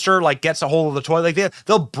little sister, like, gets a hold of the toy, like,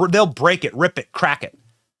 they'll break it, rip it, crack it.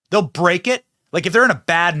 They'll break it. Like, if they're in a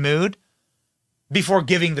bad mood, before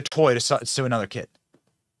giving the toy to another kid.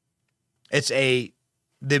 It's the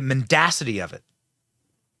mendacity of it.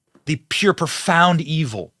 The pure, profound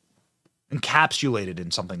evil encapsulated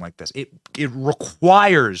in something like this. It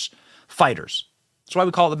requires fighters. That's why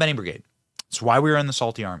we call it the Benny Brigade. That's why we are in the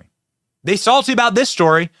Salty Army. They salty about this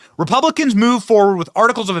story. Republicans move forward with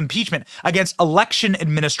articles of impeachment against election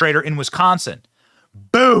administrator in Wisconsin.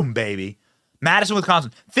 Boom, baby. Madison,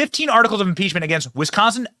 Wisconsin. 15 articles of impeachment against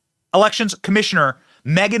Wisconsin Elections Commissioner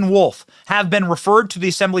Megan Wolf have been referred to the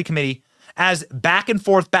Assembly Committee as back and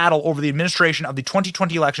forth battle over the administration of the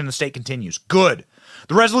 2020 election in the state continues. Good.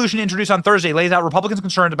 The resolution introduced on Thursday lays out Republicans'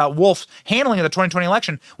 concerns about Wolf's handling of the 2020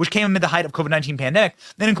 election, which came amid the height of COVID-19 pandemic.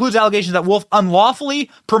 That includes allegations that Wolf unlawfully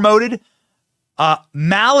promoted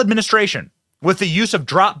maladministration with the use of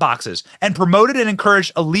drop boxes and promoted and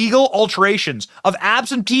encouraged illegal alterations of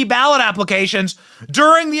absentee ballot applications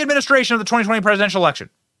during the administration of the 2020 presidential election.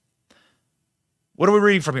 What are we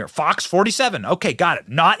reading from here? Fox 47. Okay, got it.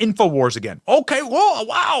 Not InfoWars again. Okay, whoa,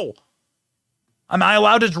 wow. Am I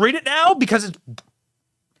allowed to read it now? Because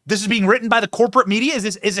this is being written by the corporate media?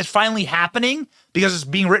 Is this finally happening because it's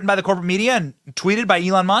being written by the corporate media and tweeted by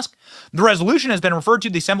Elon Musk? The resolution has been referred to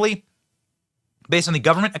the Assembly based on the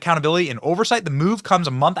government accountability and oversight. The move comes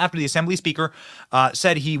a month after the Assembly Speaker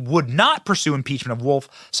said he would not pursue impeachment of Wolf,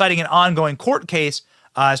 citing an ongoing court case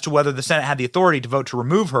as to whether the Senate had the authority to vote to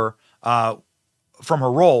remove her from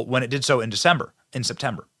her role when it did so in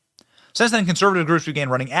September. Since then, conservative groups began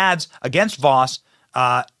running ads against Voss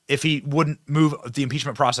if he wouldn't move the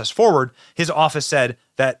impeachment process forward. His office said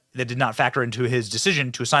that did not factor into his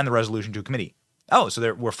decision to assign the resolution to a committee. Oh,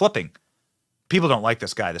 so we're flipping. People don't like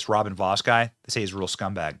this guy, this Robin Voss guy. They say he's a real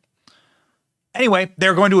scumbag. Anyway,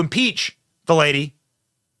 they're going to impeach the lady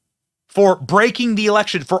for breaking the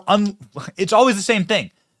election. It's always the same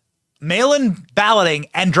thing. Mail-in balloting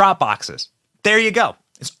and drop boxes. There you go.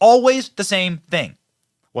 It's always the same thing.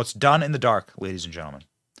 What's done in the dark, ladies and gentlemen.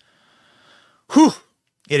 Whew.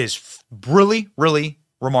 It is really, really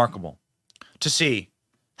remarkable to see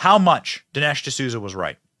how much Dinesh D'Souza was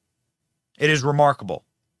right. It is remarkable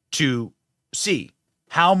to see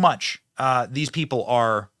how much these people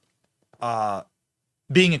are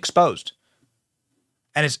being exposed.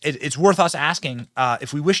 And it's worth us asking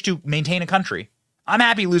if we wish to maintain a country. I'm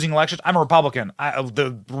happy losing elections. I'm a Republican.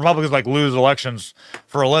 The Republicans like lose elections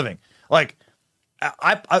for a living. Like,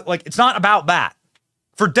 like it's not about that.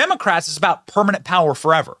 For Democrats, it's about permanent power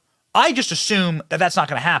forever. I just assume that that's not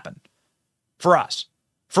going to happen for us.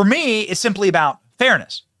 For me, it's simply about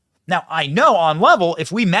fairness. Now, I know on level,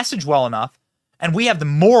 if we message well enough and we have the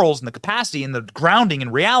morals and the capacity and the grounding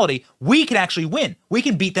in reality, we can actually win. We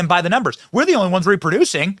can beat them by the numbers. We're the only ones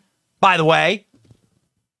reproducing, by the way.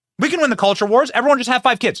 We can win the culture wars. Everyone just have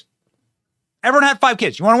 5 kids. Everyone had 5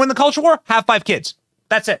 kids. You want to win the culture war? Have 5 kids.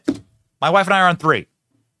 That's it. My wife and I are on 3.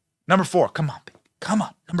 Number 4. Come on, baby. Come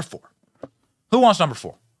on. Number 4. Who wants number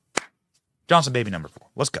 4? Johnson, baby, number 4.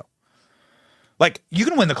 Let's go. Like, you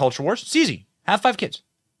can win the culture wars. It's easy. Have 5 kids.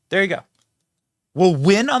 There you go. We'll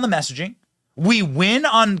win on the messaging. We win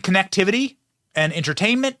on connectivity and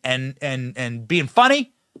entertainment and being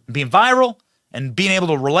funny, and being viral, and being able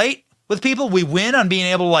to relate with people. We win on being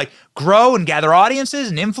able to, like, grow and gather audiences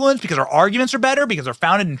and influence because our arguments are better, because they're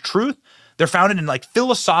founded in truth. They're founded in like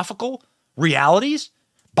philosophical realities,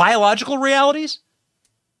 biological realities.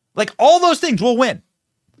 Like all those things will win.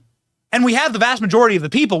 And we have the vast majority of the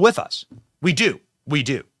people with us. We do. We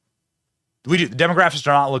do. We do. The demographics are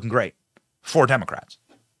not looking great for Democrats.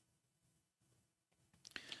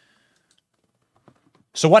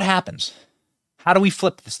 So what happens? How do we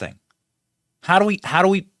flip this thing? How do we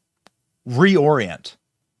reorient?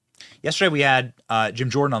 Yesterday we had Jim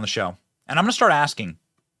Jordan on the show, and I'm going to start asking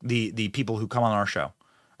the people who come on our show,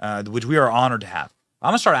 which we are honored to have. I'm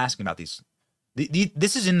going to start asking about these.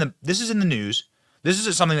 This is in the news. This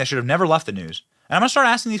is something that should have never left the news, and I'm going to start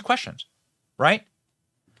asking these questions, right?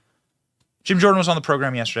 Jim Jordan was on the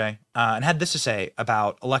program yesterday and had this to say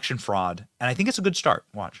about election fraud, and I think it's a good start.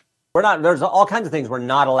 Watch. There's all kinds of things we're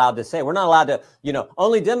not allowed to say. We're not allowed to,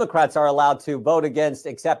 only Democrats are allowed to vote against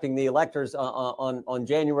accepting the electors on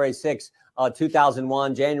January 6,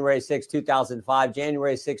 2001, January 6, 2005,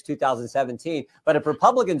 January 6, 2017. But if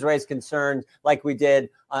Republicans raise concerns like we did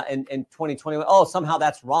in 2021, somehow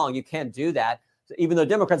that's wrong. You can't do that. Even though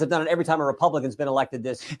Democrats have done it every time a Republican's been elected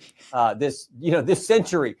this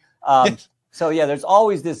century. So yeah, there's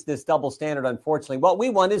always this double standard, unfortunately. What we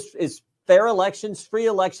want is fair elections, free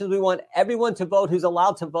elections. We want everyone to vote who's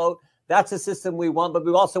allowed to vote. That's the system we want. But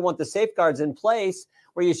we also want the safeguards in place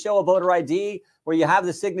where you show a voter ID, where you have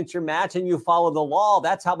the signature match and you follow the law.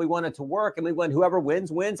 That's how we want it to work. And we want whoever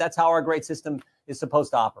wins. That's how our great system is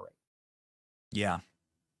supposed to operate. Yeah.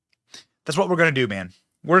 That's what we're going to do, man.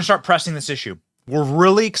 We're going to start pressing this issue. We're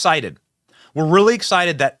really excited. We're really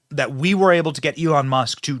excited that we were able to get Elon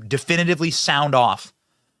Musk to definitively sound off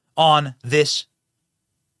on this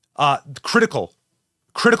critical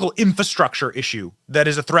infrastructure issue that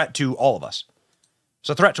is a threat to all of us. It's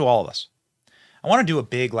a threat to all of us. I want to do a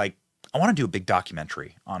big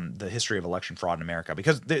documentary on the history of election fraud in America,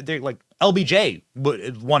 because they're like LBJ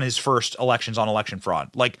won his first elections on election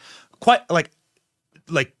fraud, like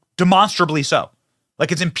demonstrably so.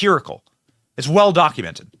 Like it's empirical. It's well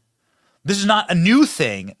documented. This is not a new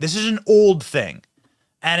thing. This is an old thing,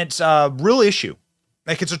 and it's a real issue.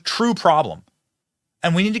 Like it's a true problem.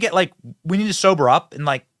 And we need to sober up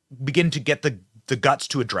and begin to get the guts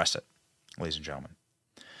to address it, ladies and gentlemen.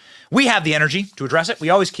 We have the energy to address it. We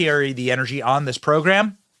always carry the energy on this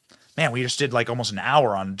program. Man, we just did almost an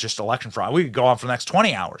hour on just election fraud. We could go on for the next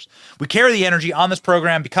 20 hours. We carry the energy on this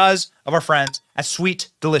program because of our friends at Sweet,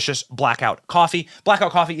 Delicious Blackout Coffee.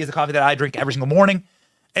 Blackout Coffee is the coffee that I drink every single morning.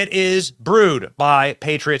 It is brewed by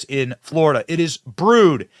patriots in Florida. It is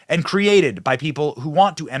brewed and created by people who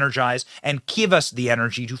want to energize and give us the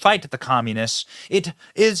energy to fight the communists. It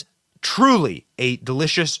is truly a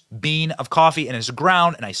delicious bean of coffee, and it's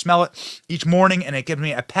ground, and I smell it each morning, and it gives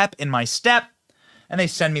me a pep in my step. And they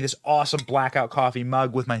send me this awesome Blackout Coffee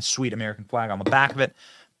mug with my sweet American flag on the back of it.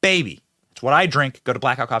 Baby, it's what I drink. Go to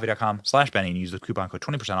blackoutcoffee.com/Benny and use the coupon code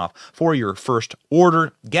 20% off for your first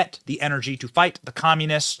order. Get the energy to fight the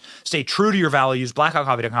communists. Stay true to your values.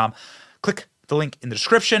 Blackoutcoffee.com. Click the link in the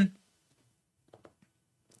description.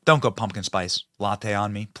 Don't go pumpkin spice latte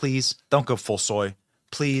on me, please. Don't go full soy,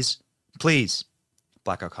 please. Please.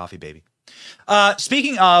 Blackout Coffee, baby.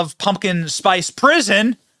 Speaking of pumpkin spice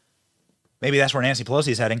prison, maybe that's where Nancy Pelosi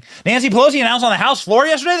is heading. Nancy Pelosi announced on the House floor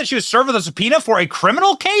yesterday that she was served with a subpoena for a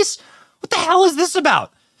criminal case. What the hell is this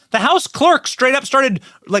about? The House clerk straight up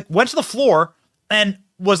went to the floor and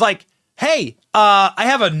was like, hey, I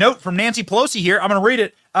have a note from Nancy Pelosi here. I'm going to read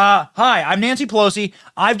it. Hi, I'm Nancy Pelosi.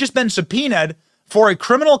 I've just been subpoenaed for a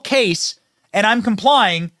criminal case, and I'm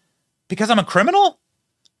complying because I'm a criminal?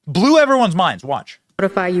 Blew everyone's minds. Watch.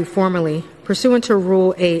 Notify you formally, pursuant to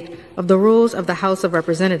Rule 8 of the Rules of the House of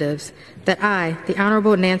Representatives, that I, the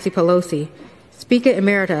Honorable Nancy Pelosi, Speaker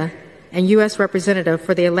Emerita and U.S. Representative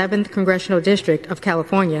for the 11th Congressional District of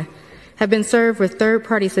California, have been served with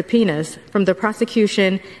third-party subpoenas from the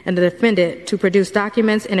prosecution and the defendant to produce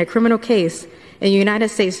documents in a criminal case in the United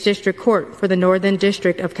States District Court for the Northern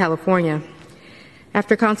District of California.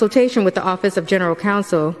 After consultation with the Office of General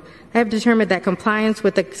Counsel, I have determined that compliance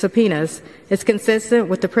with the subpoenas is consistent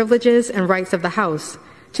with the privileges and rights of the House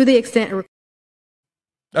to the extent.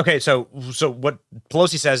 Okay, so what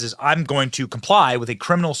Pelosi says is, I'm going to comply with a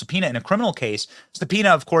criminal subpoena in a criminal case.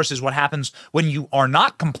 Subpoena, of course, is what happens when you are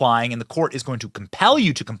not complying and the court is going to compel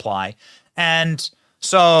you to comply. And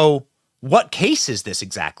so what case is this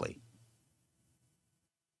exactly?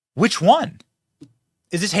 Which one?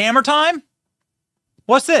 Is this Hammer time?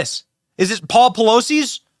 What's this? Is this Paul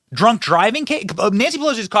Pelosi's drunk driving case? Nancy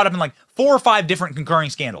Pelosi is caught up in 4 or 5 different concurring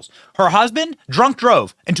scandals. Her husband drunk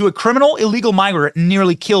drove into a criminal illegal migrant and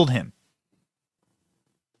nearly killed him.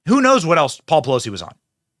 Who knows what else Paul Pelosi was on?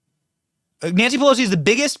 Nancy Pelosi is the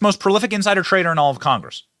biggest, most prolific insider trader in all of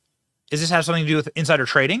Congress. Does this have something to do with insider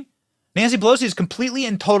trading? Nancy Pelosi is completely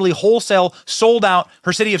and totally wholesale sold out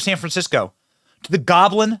her city of San Francisco to the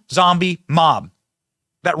goblin zombie mob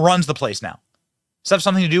that runs the place now. Does that have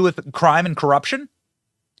something to do with crime and corruption?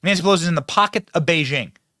 Nancy Pelosi is in the pocket of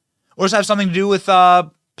Beijing. Or does it have something to do with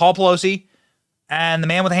Paul Pelosi and the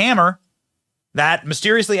man with a hammer that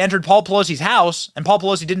mysteriously entered Paul Pelosi's house, and Paul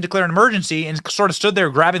Pelosi didn't declare an emergency and sort of stood there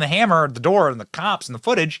grabbing the hammer at the door and the cops and the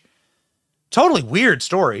footage? Totally weird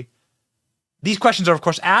story. These questions are, of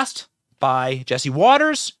course, asked by Jesse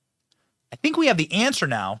Waters. I think we have the answer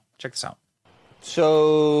now. Check this out.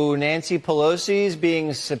 So Nancy Pelosi is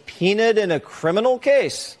being subpoenaed in a criminal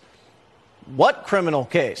case. What criminal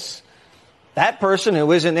case? That person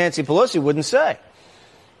who isn't Nancy Pelosi wouldn't say.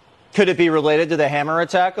 Could it be related to the hammer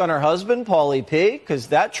attack on her husband, Paulie P? Because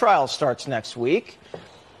that trial starts next week.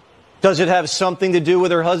 Does it have something to do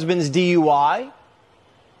with her husband's DUI?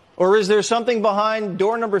 Or is there something behind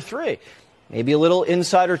door number 3? Maybe a little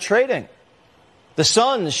insider trading. The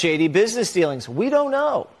son's shady business dealings. We don't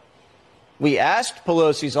know. We asked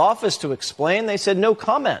Pelosi's office to explain. They said no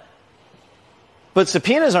comment. But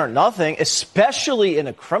subpoenas aren't nothing, especially in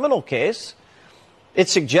a criminal case. It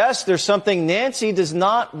suggests there's something Nancy does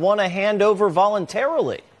not want to hand over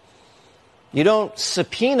voluntarily. You don't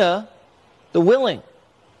subpoena the willing.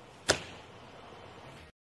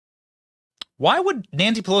 Why would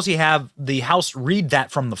Nancy Pelosi have the House read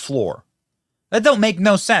that from the floor? That don't make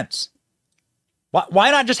no sense.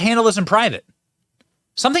 Why not just handle this in private?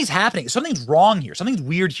 Something's happening. Something's wrong here. Something's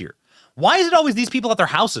weird here. Why is it always these people at their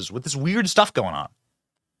houses with this weird stuff going on?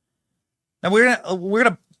 Now we're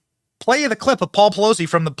gonna play the clip of Paul Pelosi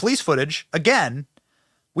from the police footage again.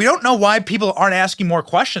 We don't know why people aren't asking more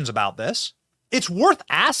questions about this. It's worth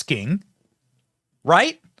asking,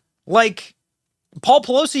 right? Like, Paul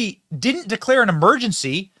Pelosi didn't declare an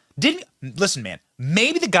emergency. Listen, man,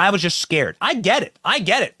 maybe the guy was just scared. I get it.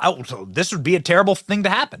 So this would be a terrible thing to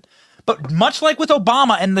happen. But much like with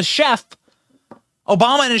Obama and the chef,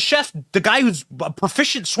 Obama and his chef, the guy who's a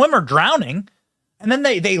proficient swimmer drowning, and then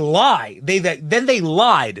they lie. Then they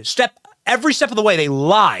lied. Every step of the way, they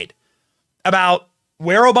lied about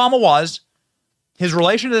where Obama was, his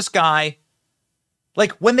relation to this guy.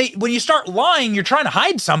 Like, when you start lying, you're trying to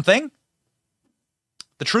hide something.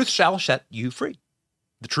 The truth shall set you free.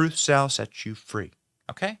 The truth shall set you free.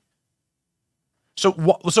 Okay? So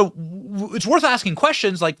it's worth asking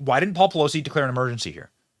questions like, why didn't Paul Pelosi declare an emergency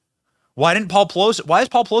here? Why is Paul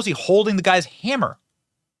Pelosi holding the guy's hammer?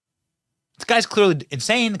 This guy's clearly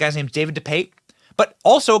insane. The guy's name's David DePape. But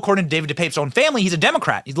also, according to David DePape's own family, he's a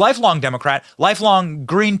Democrat. He's a lifelong Democrat, lifelong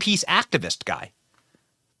Greenpeace activist guy.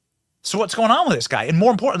 So what's going on with this guy? And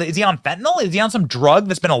more importantly, is he on fentanyl? Is he on some drug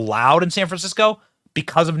that's been allowed in San Francisco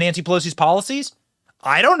because of Nancy Pelosi's policies?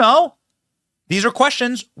 I don't know. These are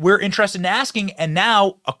questions we're interested in asking. And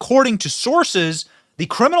now, according to sources, the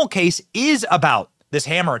criminal case is about this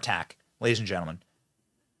hammer attack, ladies and gentlemen.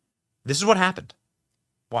 This is what happened.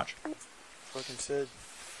 Watch. Fucking said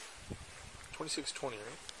 2620, right?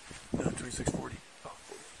 No, 2640. Oh,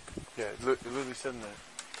 40. Yeah, it literally said in there.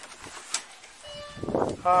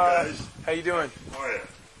 Hi, guys. How you doing? How are you?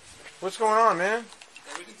 What's going on, man?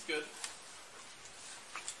 Everything's good.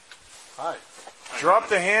 Hi. Drop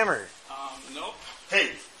the hammer. Nope. Hey.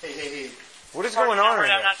 What is going on right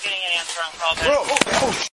now? I'm not getting an answer on call.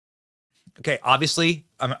 Oh. Okay, obviously,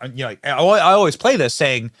 I always play this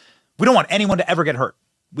saying we don't want anyone to ever get hurt.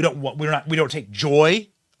 We don't take joy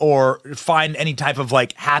or find any type of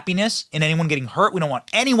like happiness in anyone getting hurt. We don't want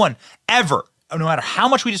anyone ever, no matter how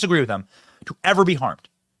much we disagree with them, to ever be harmed.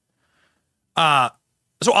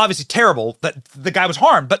 So obviously terrible that the guy was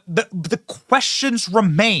harmed, but the questions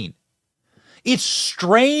remain. It's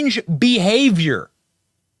strange behavior.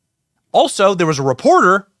 Also, there was a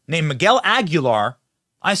reporter named Miguel Aguilar.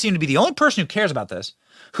 I seem to be the only person who cares about this,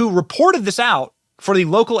 who reported this out for the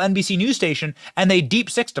local NBC news station, and they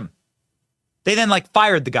deep-sixed him. They then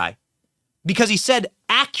fired the guy because he said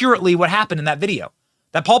accurately what happened in that video.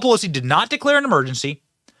 That Paul Pelosi did not declare an emergency,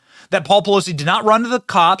 that Paul Pelosi did not run to the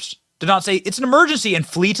cops, did not say it's an emergency and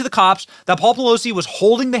flee to the cops, that Paul Pelosi was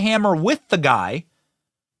holding the hammer with the guy.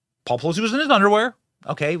 Paul Pelosi was in his underwear.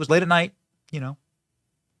 Okay, it was late at night,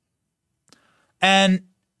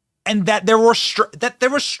 And that there were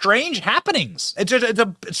strange happenings.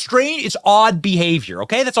 It's odd behavior.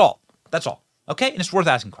 Okay, that's all. Okay, and it's worth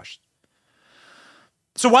asking questions.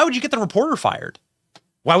 So why would you get the reporter fired?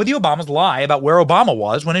 Why would the Obamas lie about where Obama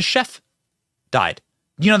was when his chef died?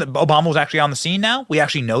 You know that Obama was actually on the scene now? We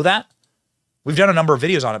actually know that. We've done a number of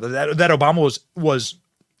videos on it, but that Obama was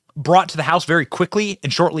brought to the house very quickly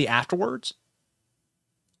and shortly afterwards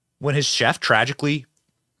when his chef tragically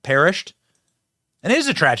perished. And it is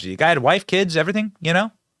a tragedy. The guy had a wife, kids, everything, you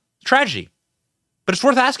know? Tragedy. But it's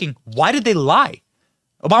worth asking, why did they lie?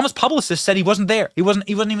 Obama's publicist said he wasn't there. He wasn't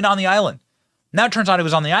even on the island. Now it turns out he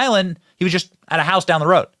was on the island. He was just at a house down the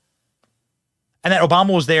road. And that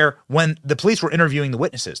Obama was there when the police were interviewing the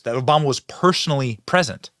witnesses, that Obama was personally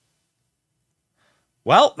present.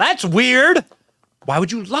 Well, that's weird. Why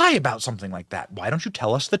would you lie about something like that? Why don't you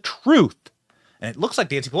tell us the truth? And it looks like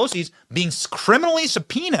Nancy Pelosi's being criminally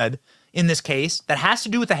subpoenaed in this case that has to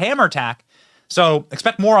do with the hammer attack. So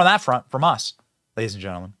expect more on that front from us, ladies and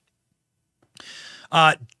gentlemen.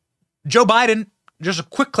 Joe Biden, just a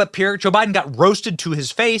quick clip here. Joe Biden got roasted to his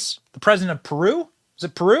face. The president of Peru, is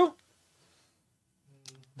it Peru?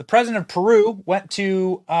 The president of Peru went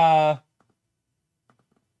to,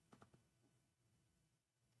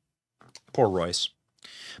 poor Royce.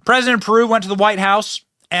 President of Peru went to the White House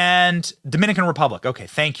and Dominican Republic. Okay,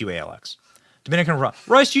 thank you, ALX. Dominican Republic.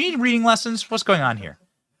 Royce, do you need reading lessons? What's going on here?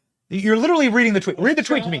 You're literally reading the tweet. Read the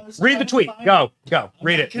tweet to me. Read the tweet. Go.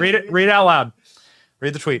 Read it. Read it out loud.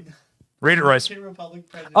 Read the tweet. Read it, Royce.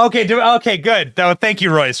 Okay, good. Thank you,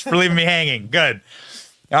 Royce, for leaving me hanging. Good.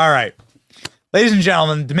 All right. Ladies and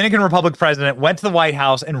gentlemen, Dominican Republic president went to the White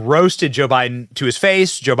House and roasted Joe Biden to his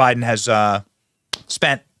face. Joe Biden has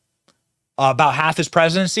spent about half his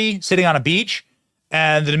presidency sitting on a beach.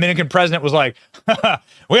 And the Dominican president was like,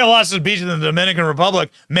 we have lots of beaches in the Dominican Republic.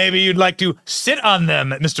 Maybe you'd like to sit on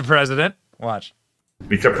them, Mr. President. Watch.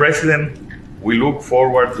 Mr. President, we look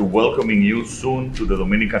forward to welcoming you soon to the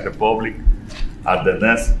Dominican Republic at the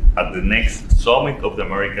next Summit of the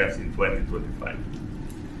Americas in 2025,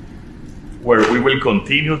 where we will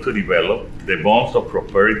continue to develop the bonds of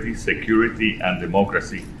prosperity, security, and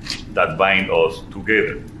democracy that bind us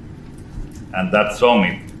together. And that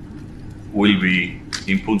summit will be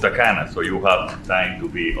in Punta Cana, so you have time to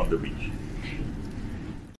be on the beach.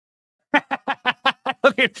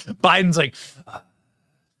 Look at Biden's like,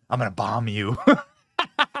 I'm going to bomb you.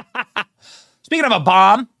 Speaking of a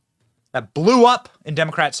bomb that blew up in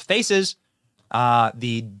Democrats' faces,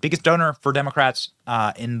 the biggest donor for Democrats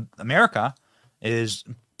in America is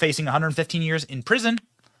facing 115 years in prison,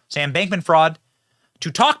 Sam Bankman-Fried. To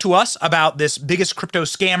talk to us about this biggest crypto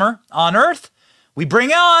scammer on earth, we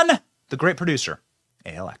bring on the great producer,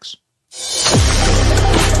 ALX.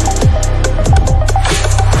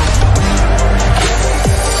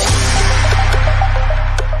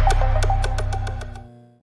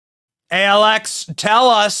 ALX, tell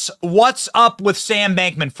us what's up with Sam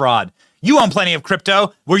Bankman-Fried. You own plenty of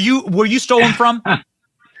crypto. Were you stolen from?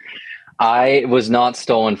 I was not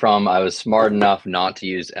stolen from. I was smart enough not to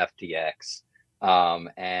use FTX.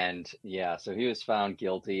 And yeah, so he was found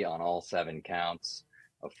guilty on all 7 counts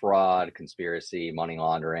of fraud, conspiracy, money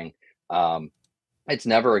laundering. It's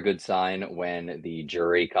never a good sign when the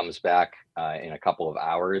jury comes back in a couple of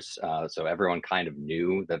hours. So everyone kind of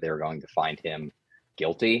knew that they were going to find him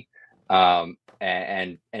guilty.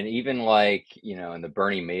 And even like, you know, in the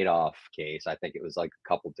Bernie Madoff case, I think it was like a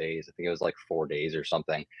couple days. I think it was like 4 days or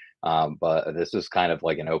something. But this was kind of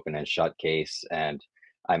like an open and shut case. And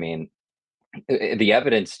I mean, the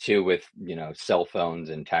evidence too, with, you know, cell phones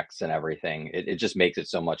and texts and everything, it just makes it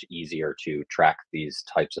so much easier to track these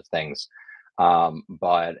types of things.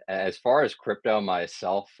 But as far as crypto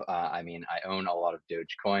myself, I mean, I own a lot of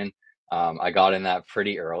Dogecoin. I got in that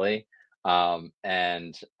pretty early.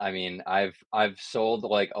 And I mean, I've sold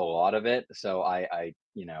like a lot of it. So I,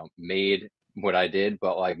 you know, made what I did,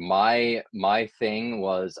 but like my thing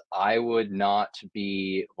was I would not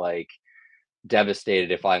be like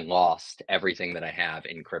devastated if I lost everything that I have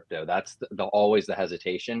in crypto. That's always the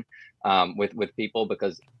hesitation with people,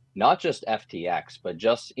 because not just FTX, but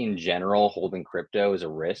just in general, holding crypto is a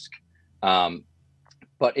risk.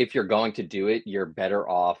 But if you're going to do it, you're better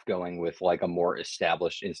off going with like a more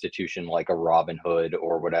established institution like a Robinhood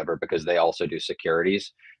or whatever, because they also do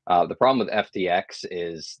securities. The problem with FTX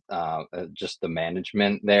is just the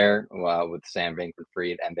management there with Sam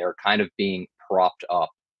Bankman-Fried, and they're kind of being propped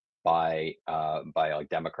up by like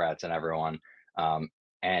Democrats and everyone,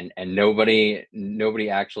 and nobody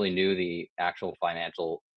actually knew the actual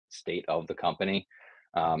financial state of the company.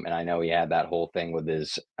 And I know he had that whole thing with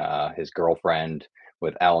his girlfriend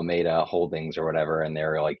with Alameda Holdings or whatever, and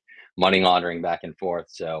they're like money laundering back and forth.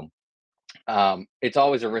 So it's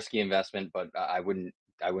always a risky investment, but I wouldn't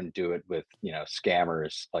do it with, you know,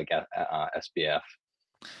 scammers like SBF.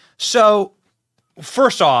 So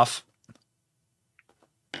first off,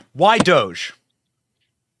 why Doge?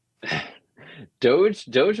 Doge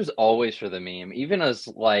was always for the meme, even as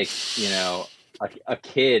like, you know, a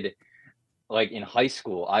kid like in high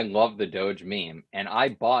school. I love the Doge meme, and I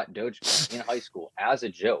bought Dogecoin in high school as a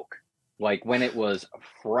joke, like when it was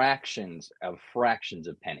fractions of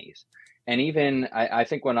pennies. And even I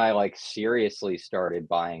think when I like seriously started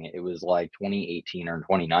buying it, it was like 2018 or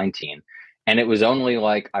 2019. And it was only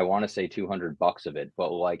like, I want to say $200 of it,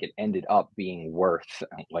 but like it ended up being worth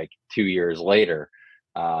like 2 years later.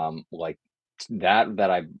 Like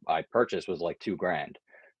that I purchased was like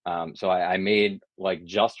 $2,000. So I made like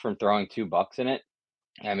just from throwing $2 in it,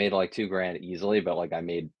 I made like $2,000 easily, but like I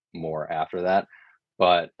made more after that.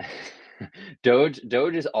 But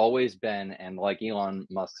Doge has always been, and like Elon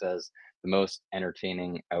Musk says, the most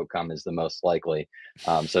entertaining outcome is the most likely.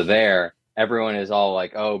 So there, everyone is all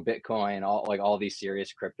like, oh, Bitcoin, all these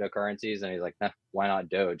serious cryptocurrencies, and he's like, nah, why not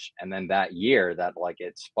Doge? And then that year that like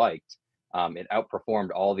it spiked, it outperformed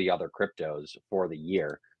all the other cryptos for the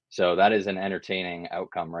year. So that is an entertaining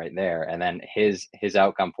outcome right there. And then his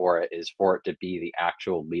outcome for it is for it to be the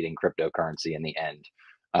actual leading cryptocurrency in the end.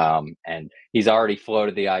 And he's already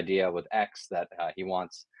floated the idea with X that he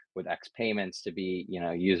wants with X payments to be,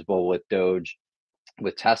 usable with Doge.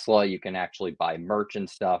 With Tesla, you can actually buy merch and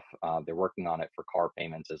stuff. They're working on it for car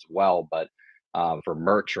payments as well, but for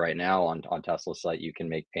merch right now on Tesla's site, you can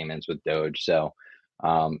make payments with Doge. So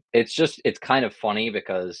it's kind of funny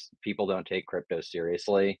because people don't take crypto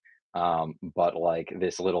seriously. But like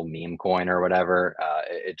this little meme coin or whatever,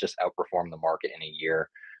 it just outperformed the market in a year.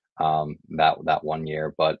 That 1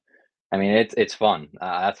 year, but I mean, it's fun.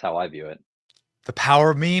 That's how I view it. The power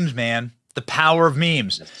of memes, man. The power of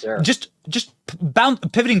memes. Yes, sir. Just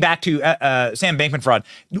pivoting back to Sam Bankman-Fried,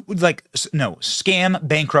 like no scam,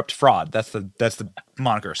 bankrupt, fraud. That's the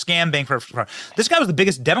moniker. Scam, bankrupt, fraud. This guy was the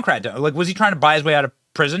biggest Democrat donor. Like, was he trying to buy his way out of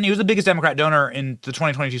prison? He was the biggest Democrat donor in the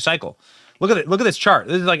 2022 cycle. Look at it. Look at this chart.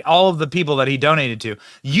 This is like all of the people that he donated to.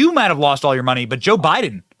 You might have lost all your money, but Joe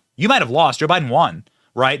Biden, you might have lost. Joe Biden won,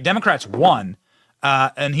 right? Democrats won.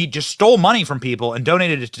 And he just stole money from people and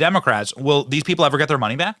donated it to Democrats. Will these people ever get their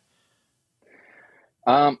money back?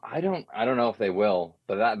 I don't know if they will,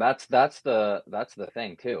 but that's the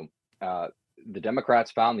thing too. The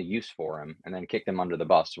Democrats found the use for him and then kicked him under the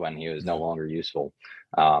bus when he was no longer useful.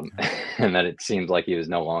 And that it seems like he was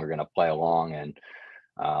no longer going to play along, and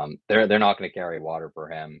they're not going to carry water for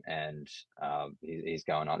him, and he's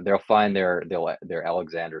going on. They'll find their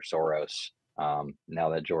Alexander Soros. Now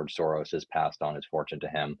that George Soros has passed on his fortune to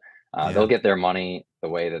him, they'll get their money the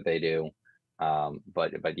way that they do.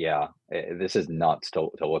 But yeah, this is nuts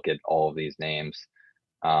to look at all of these names,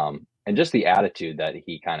 and just the attitude that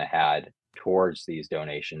he kind of had towards these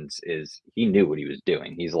donations is he knew what he was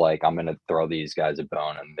doing. He's like, I'm going to throw these guys a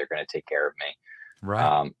bone and they're going to take care of me.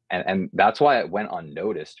 Right. And that's why it went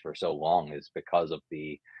unnoticed for so long, is because of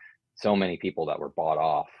so many people that were bought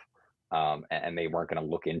off, and they weren't going to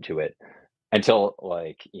look into it until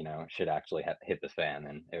shit actually hit the fan,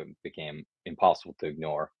 and it became impossible to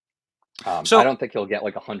ignore. So I don't think he'll get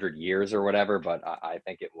like 100 years or whatever, but I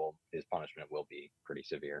think his punishment will be pretty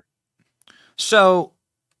severe. So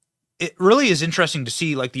it really is interesting to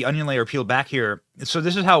see like the onion layer peeled back here. So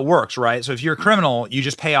this is how it works, right? So if you're a criminal, you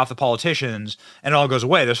just pay off the politicians and it all goes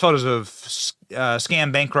away. There's photos of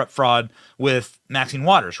scam, bankrupt, fraud with Maxine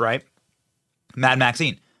Waters, right? Mad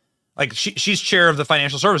Maxine. Like she's chair of the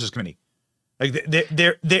Financial Services Committee. Like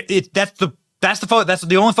that's the photo. That's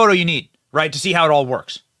the only photo you need, right, to see how it all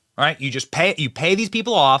works. All right, you pay these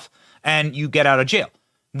people off and you get out of jail.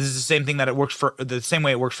 This is the same thing that the same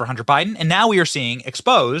way it works for Hunter Biden. And now we are seeing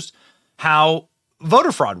exposed how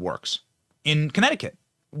voter fraud works in Connecticut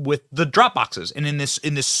with the drop boxes. And in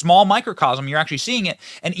this small microcosm, you're actually seeing it.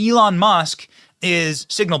 And Elon Musk is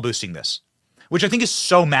signal boosting this, which I think is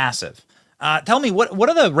so massive. Tell me, what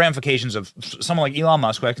are the ramifications of someone like Elon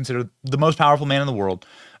Musk, who I consider the most powerful man in the world,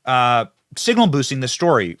 signal boosting this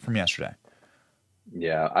story from yesterday?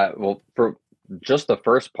 Yeah, well, for just the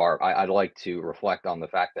first part, I'd like to reflect on the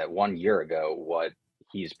fact that 1 year ago, what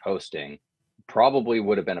he's posting probably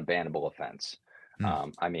would have been a bannable offense.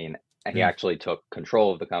 I mean, he actually took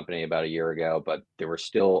control of the company about a year ago, but there were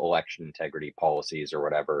still election integrity policies or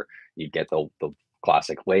whatever. You'd get the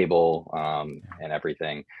classic label and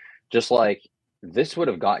everything. Just like this would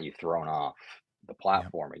have got you thrown off the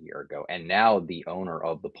platform a year ago. And now the owner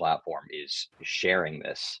of the platform is sharing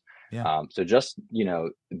this. Yeah. So just,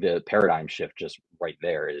 the paradigm shift just right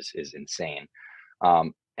there is insane.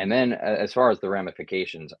 And then as far as the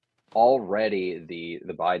ramifications, already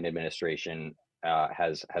the Biden administration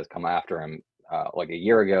has come after him like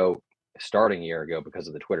starting a year ago because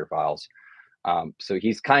of the Twitter files. So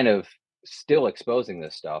he's kind of still exposing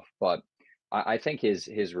this stuff, but I think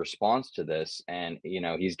his response to this, and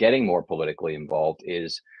he's getting more politically involved,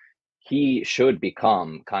 is he should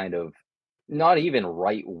become kind of not even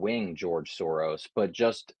right wing George Soros, but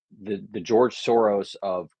just the George Soros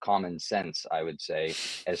of common sense, I would say,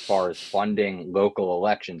 as far as funding local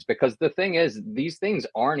elections. Because the thing is, these things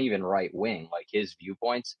aren't even right wing, like his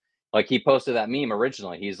viewpoints. Like he posted that meme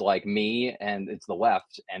originally. He's like me, and it's the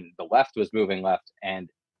left, and the left was moving left, and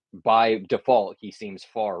by default, he seems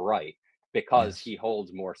far right because he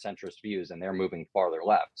holds more centrist views, and they're moving farther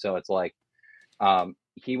left. So it's like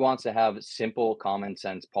he wants to have simple, common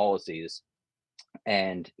sense policies,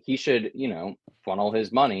 and he should, funnel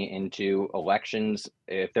his money into elections.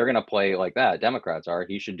 If they're going to play like that, Democrats are,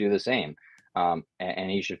 he should do the same. And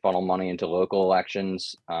he should funnel money into local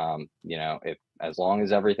elections. If as long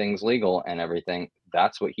as everything's legal and everything,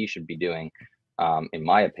 that's what he should be doing. In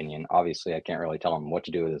my opinion, obviously, I can't really tell him what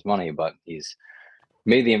to do with his money, but he's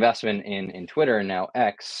made the investment in Twitter and now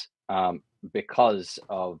X because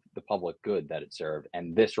of the public good that it served.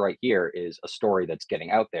 And this right here is a story that's getting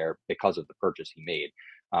out there because of the purchase he made.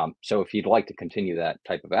 So if he'd like to continue that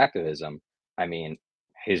type of activism, I mean,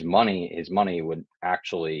 his money would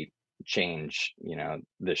actually change,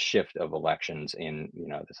 the shift of elections in,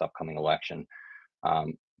 this upcoming election.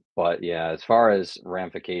 But yeah, as far as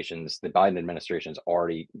ramifications, the Biden administration is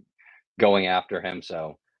already going after him.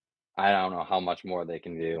 So I don't know how much more they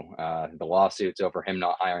can do. The lawsuits over him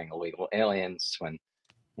not hiring illegal aliens when,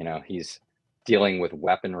 he's dealing with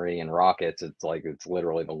weaponry and rockets. It's like, it's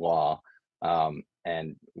literally the law.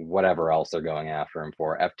 And whatever else they're going after him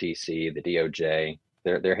for, FTC, the DOJ,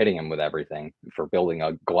 they're hitting him with everything for building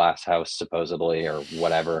a glass house supposedly or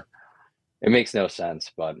whatever. It makes no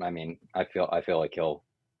sense, but I mean, I feel like he'll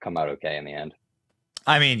come out okay in the end.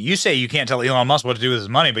 I mean, you say you can't tell Elon Musk what to do with his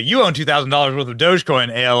money, but you own $2,000 worth of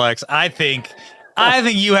Dogecoin, ALX. I think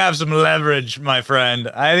you have some leverage, my friend.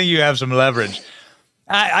 I think you have some leverage.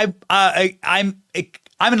 I'm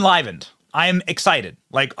enlivened. I am excited.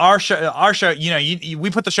 Like our show, we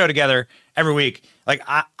put the show together every week. Like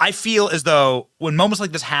I feel as though when moments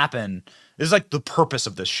like this happen, this is like the purpose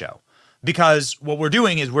of this show. Because what we're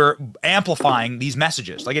doing is we're amplifying these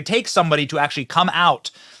messages. Like it takes somebody to actually come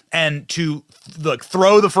out and to like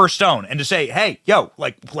throw the first stone and to say, hey, yo,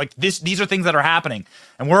 like these are things that are happening.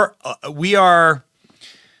 And we're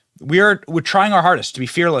trying our hardest to be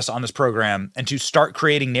fearless on this program and to start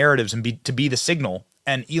creating narratives and to be the signal.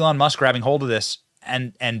 And Elon Musk grabbing hold of this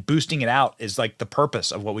and boosting it out is like the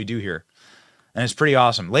purpose of what we do here. And it's pretty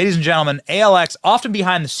awesome. Ladies and gentlemen, ALX, often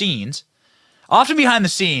behind the scenes,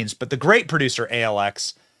 but the great producer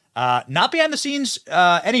ALX, not behind the scenes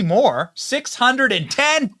anymore.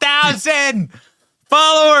 610,000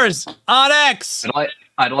 followers on X.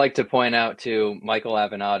 I'd like to point out to Michael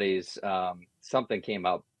Avenatti's, something came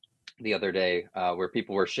up the other day where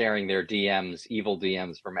people were sharing their DMs, evil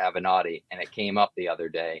DMs from Avenatti, and it came up the other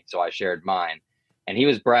day, so I shared mine. And he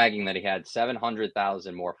was bragging that he had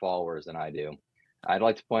 700,000 more followers than I do. I'd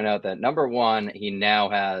like to point out that number one, he now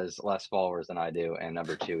has less followers than I do, and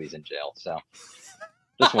number two, he's in jail. So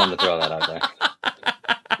just wanted to throw that out there.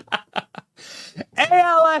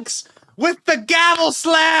 ALX with the gavel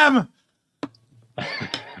slam.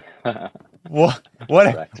 What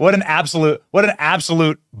an absolute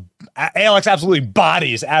ALX absolutely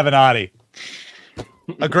bodies Avenatti.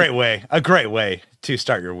 A great way to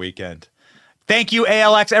start your weekend. Thank you,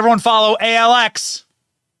 ALX. Everyone follow ALX.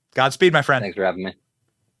 Godspeed, my friend. Thanks for having me.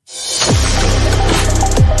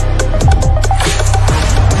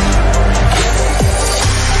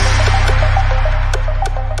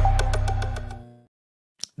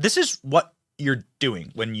 This is what you're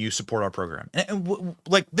doing when you support our program. And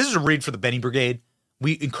like, this is a read for the Benny Brigade.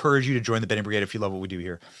 We encourage you to join the Benny Brigade if you love what we do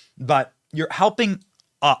here. But you're helping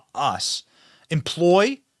us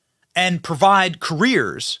employ and provide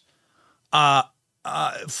careers in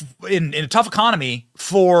a tough economy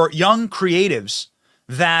for young creatives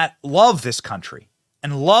that love this country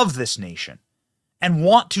and love this nation and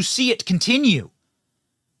want to see it continue.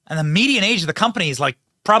 And the median age of the company is like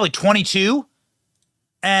probably 22,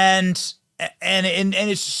 and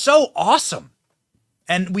it's so awesome.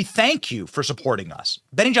 And we thank you for supporting us.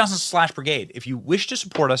 Benny Johnson /Brigade. If you wish to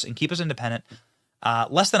support us and keep us independent,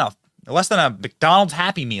 less than a McDonald's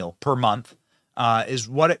Happy Meal per month is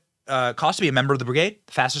what it costs to be a member of the Brigade,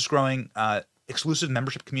 the fastest growing exclusive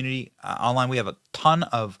membership community online. We have a ton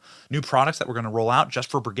of new products that we're going to roll out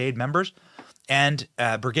just for Brigade members, and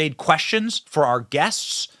Brigade questions for our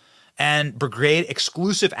guests, and Brigade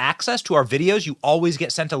exclusive access to our videos. You always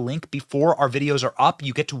get sent a link before our videos are up.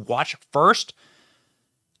 You get to watch first.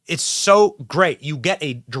 It's so great. You get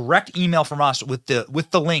a direct email from us with the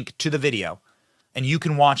link to the video. and you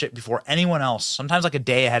can watch it before anyone else, sometimes like a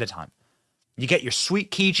day ahead of time. You get your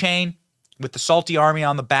sweet keychain with the Salty Army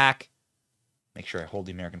on the back. Make sure I hold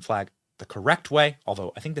the American flag the correct way,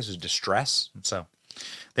 although I think this is distress. So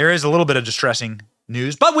there is a little bit of distressing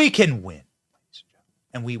news, but we can win.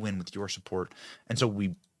 And we win with your support. And so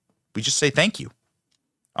we just say thank you.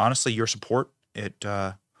 Honestly, your support, it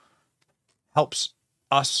helps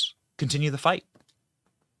us continue the fight.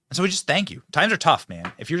 And so we just thank you. Times are tough,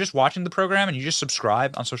 man. If you're just watching the program and you just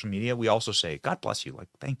subscribe on social media, we also say, God bless you. Like,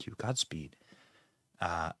 thank you. Godspeed.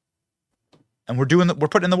 And we're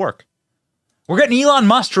putting in the work. We're getting Elon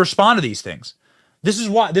Musk to respond to these things. This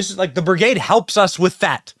is like the brigade helps us with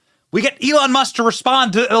that. We get Elon Musk to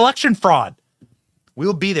respond to election fraud. We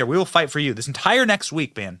will be there. We will fight for you this entire next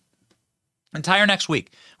week, man. Entire next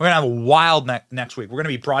week. We're going to have a wild next week. We're going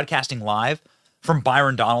to be broadcasting live from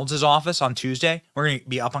Byron Donalds' office on Tuesday. We're going to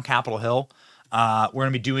be up on Capitol Hill. We're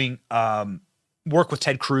going to be doing work with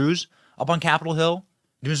Ted Cruz up on Capitol Hill,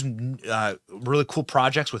 doing some really cool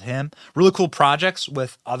projects with him, really cool projects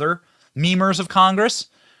with other memers of Congress,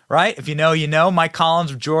 right? If you know, you know. Mike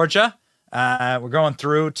Collins of Georgia. We're going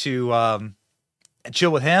through to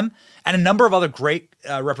chill with him and a number of other great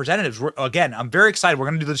representatives. Again, I'm very excited. We're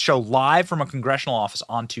going to do this show live from a congressional office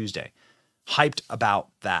on Tuesday. Hyped about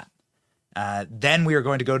that. Then we are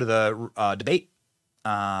going to go to the debate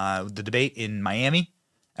in Miami,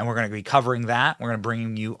 and we're going to be covering that. We're going to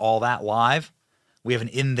bring you all that live. We have an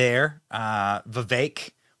in there,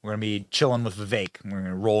 Vivek. We're going to be chilling with Vivek. We're going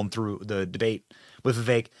to roll through the debate with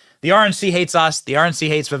Vivek. The RNC hates us. The RNC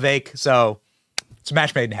hates Vivek. So it's a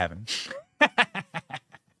match made in heaven.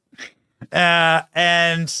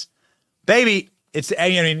 And baby, it's, I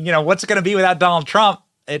mean, you know, what's it going to be without Donald Trump?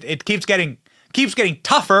 It keeps getting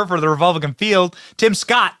tougher for the Republican field.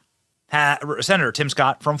 Senator Tim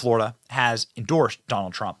Scott from Florida has endorsed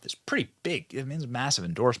Donald Trump. It's pretty big. It means a massive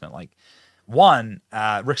endorsement. Like, one,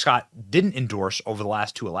 Rick Scott didn't endorse over the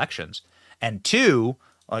last 2 elections, and 2,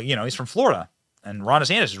 you know, he's from Florida, and Ron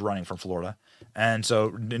DeSantis is running from Florida, and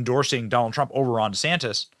so endorsing Donald Trump over Ron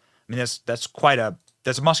DeSantis, I mean,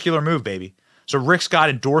 that's a muscular move, baby. So Rick Scott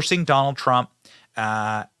endorsing Donald Trump.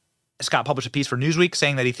 Scott published a piece for Newsweek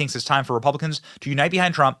saying that he thinks it's time for Republicans to unite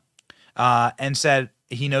behind Trump, and said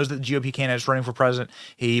he knows that the GOP candidate is running for president.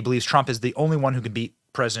 He believes Trump is the only one who can beat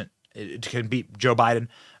Joe Biden.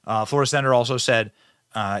 Florida Senator also said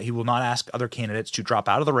he will not ask other candidates to drop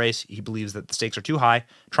out of the race. He believes that the stakes are too high.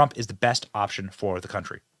 Trump is the best option for the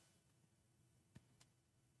country.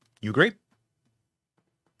 You agree?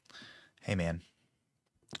 Hey, man,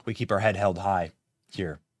 we keep our head held high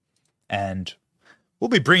here, and we'll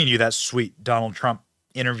be bringing you that sweet Donald Trump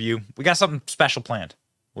interview. We got something special planned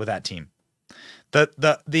with that team.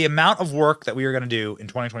 The amount of work that we are going to do in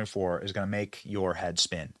 2024 is going to make your head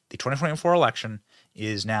spin. The 2024 election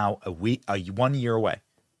is now 1 year away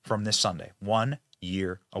from this Sunday. 1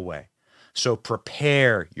 year away. So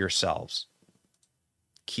prepare yourselves.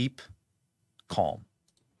 Keep calm.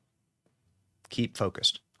 Keep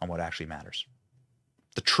focused on what actually matters.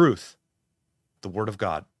 The truth, the word of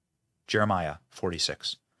God, Jeremiah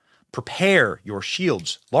 46. Prepare your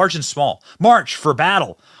shields, large and small. March for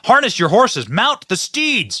battle. Harness your horses. Mount the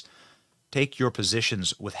steeds. Take your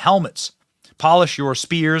positions with helmets. Polish your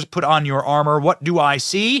spears. Put on your armor. What do I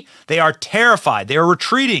see? They are terrified. They are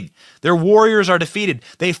retreating. Their warriors are defeated.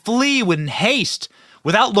 They flee in haste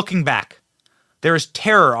without looking back. There is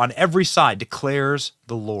terror on every side, declares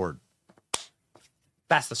the Lord.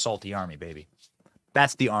 That's the salty army, baby.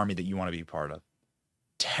 That's the army that you want to be part of.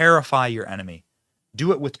 Terrify your enemy.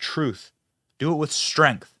 Do it with truth. Do it with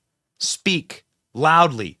strength. Speak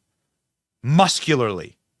loudly,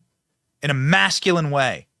 muscularly, in a masculine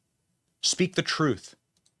way. Speak the truth.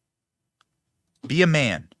 Be a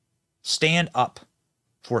man. Stand up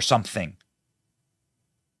for something.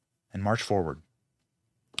 And march forward.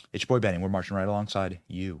 It's your boy Benny. We're marching right alongside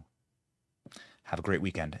you. Have a great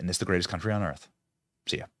weekend. And this is the greatest country on earth.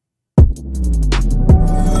 See ya.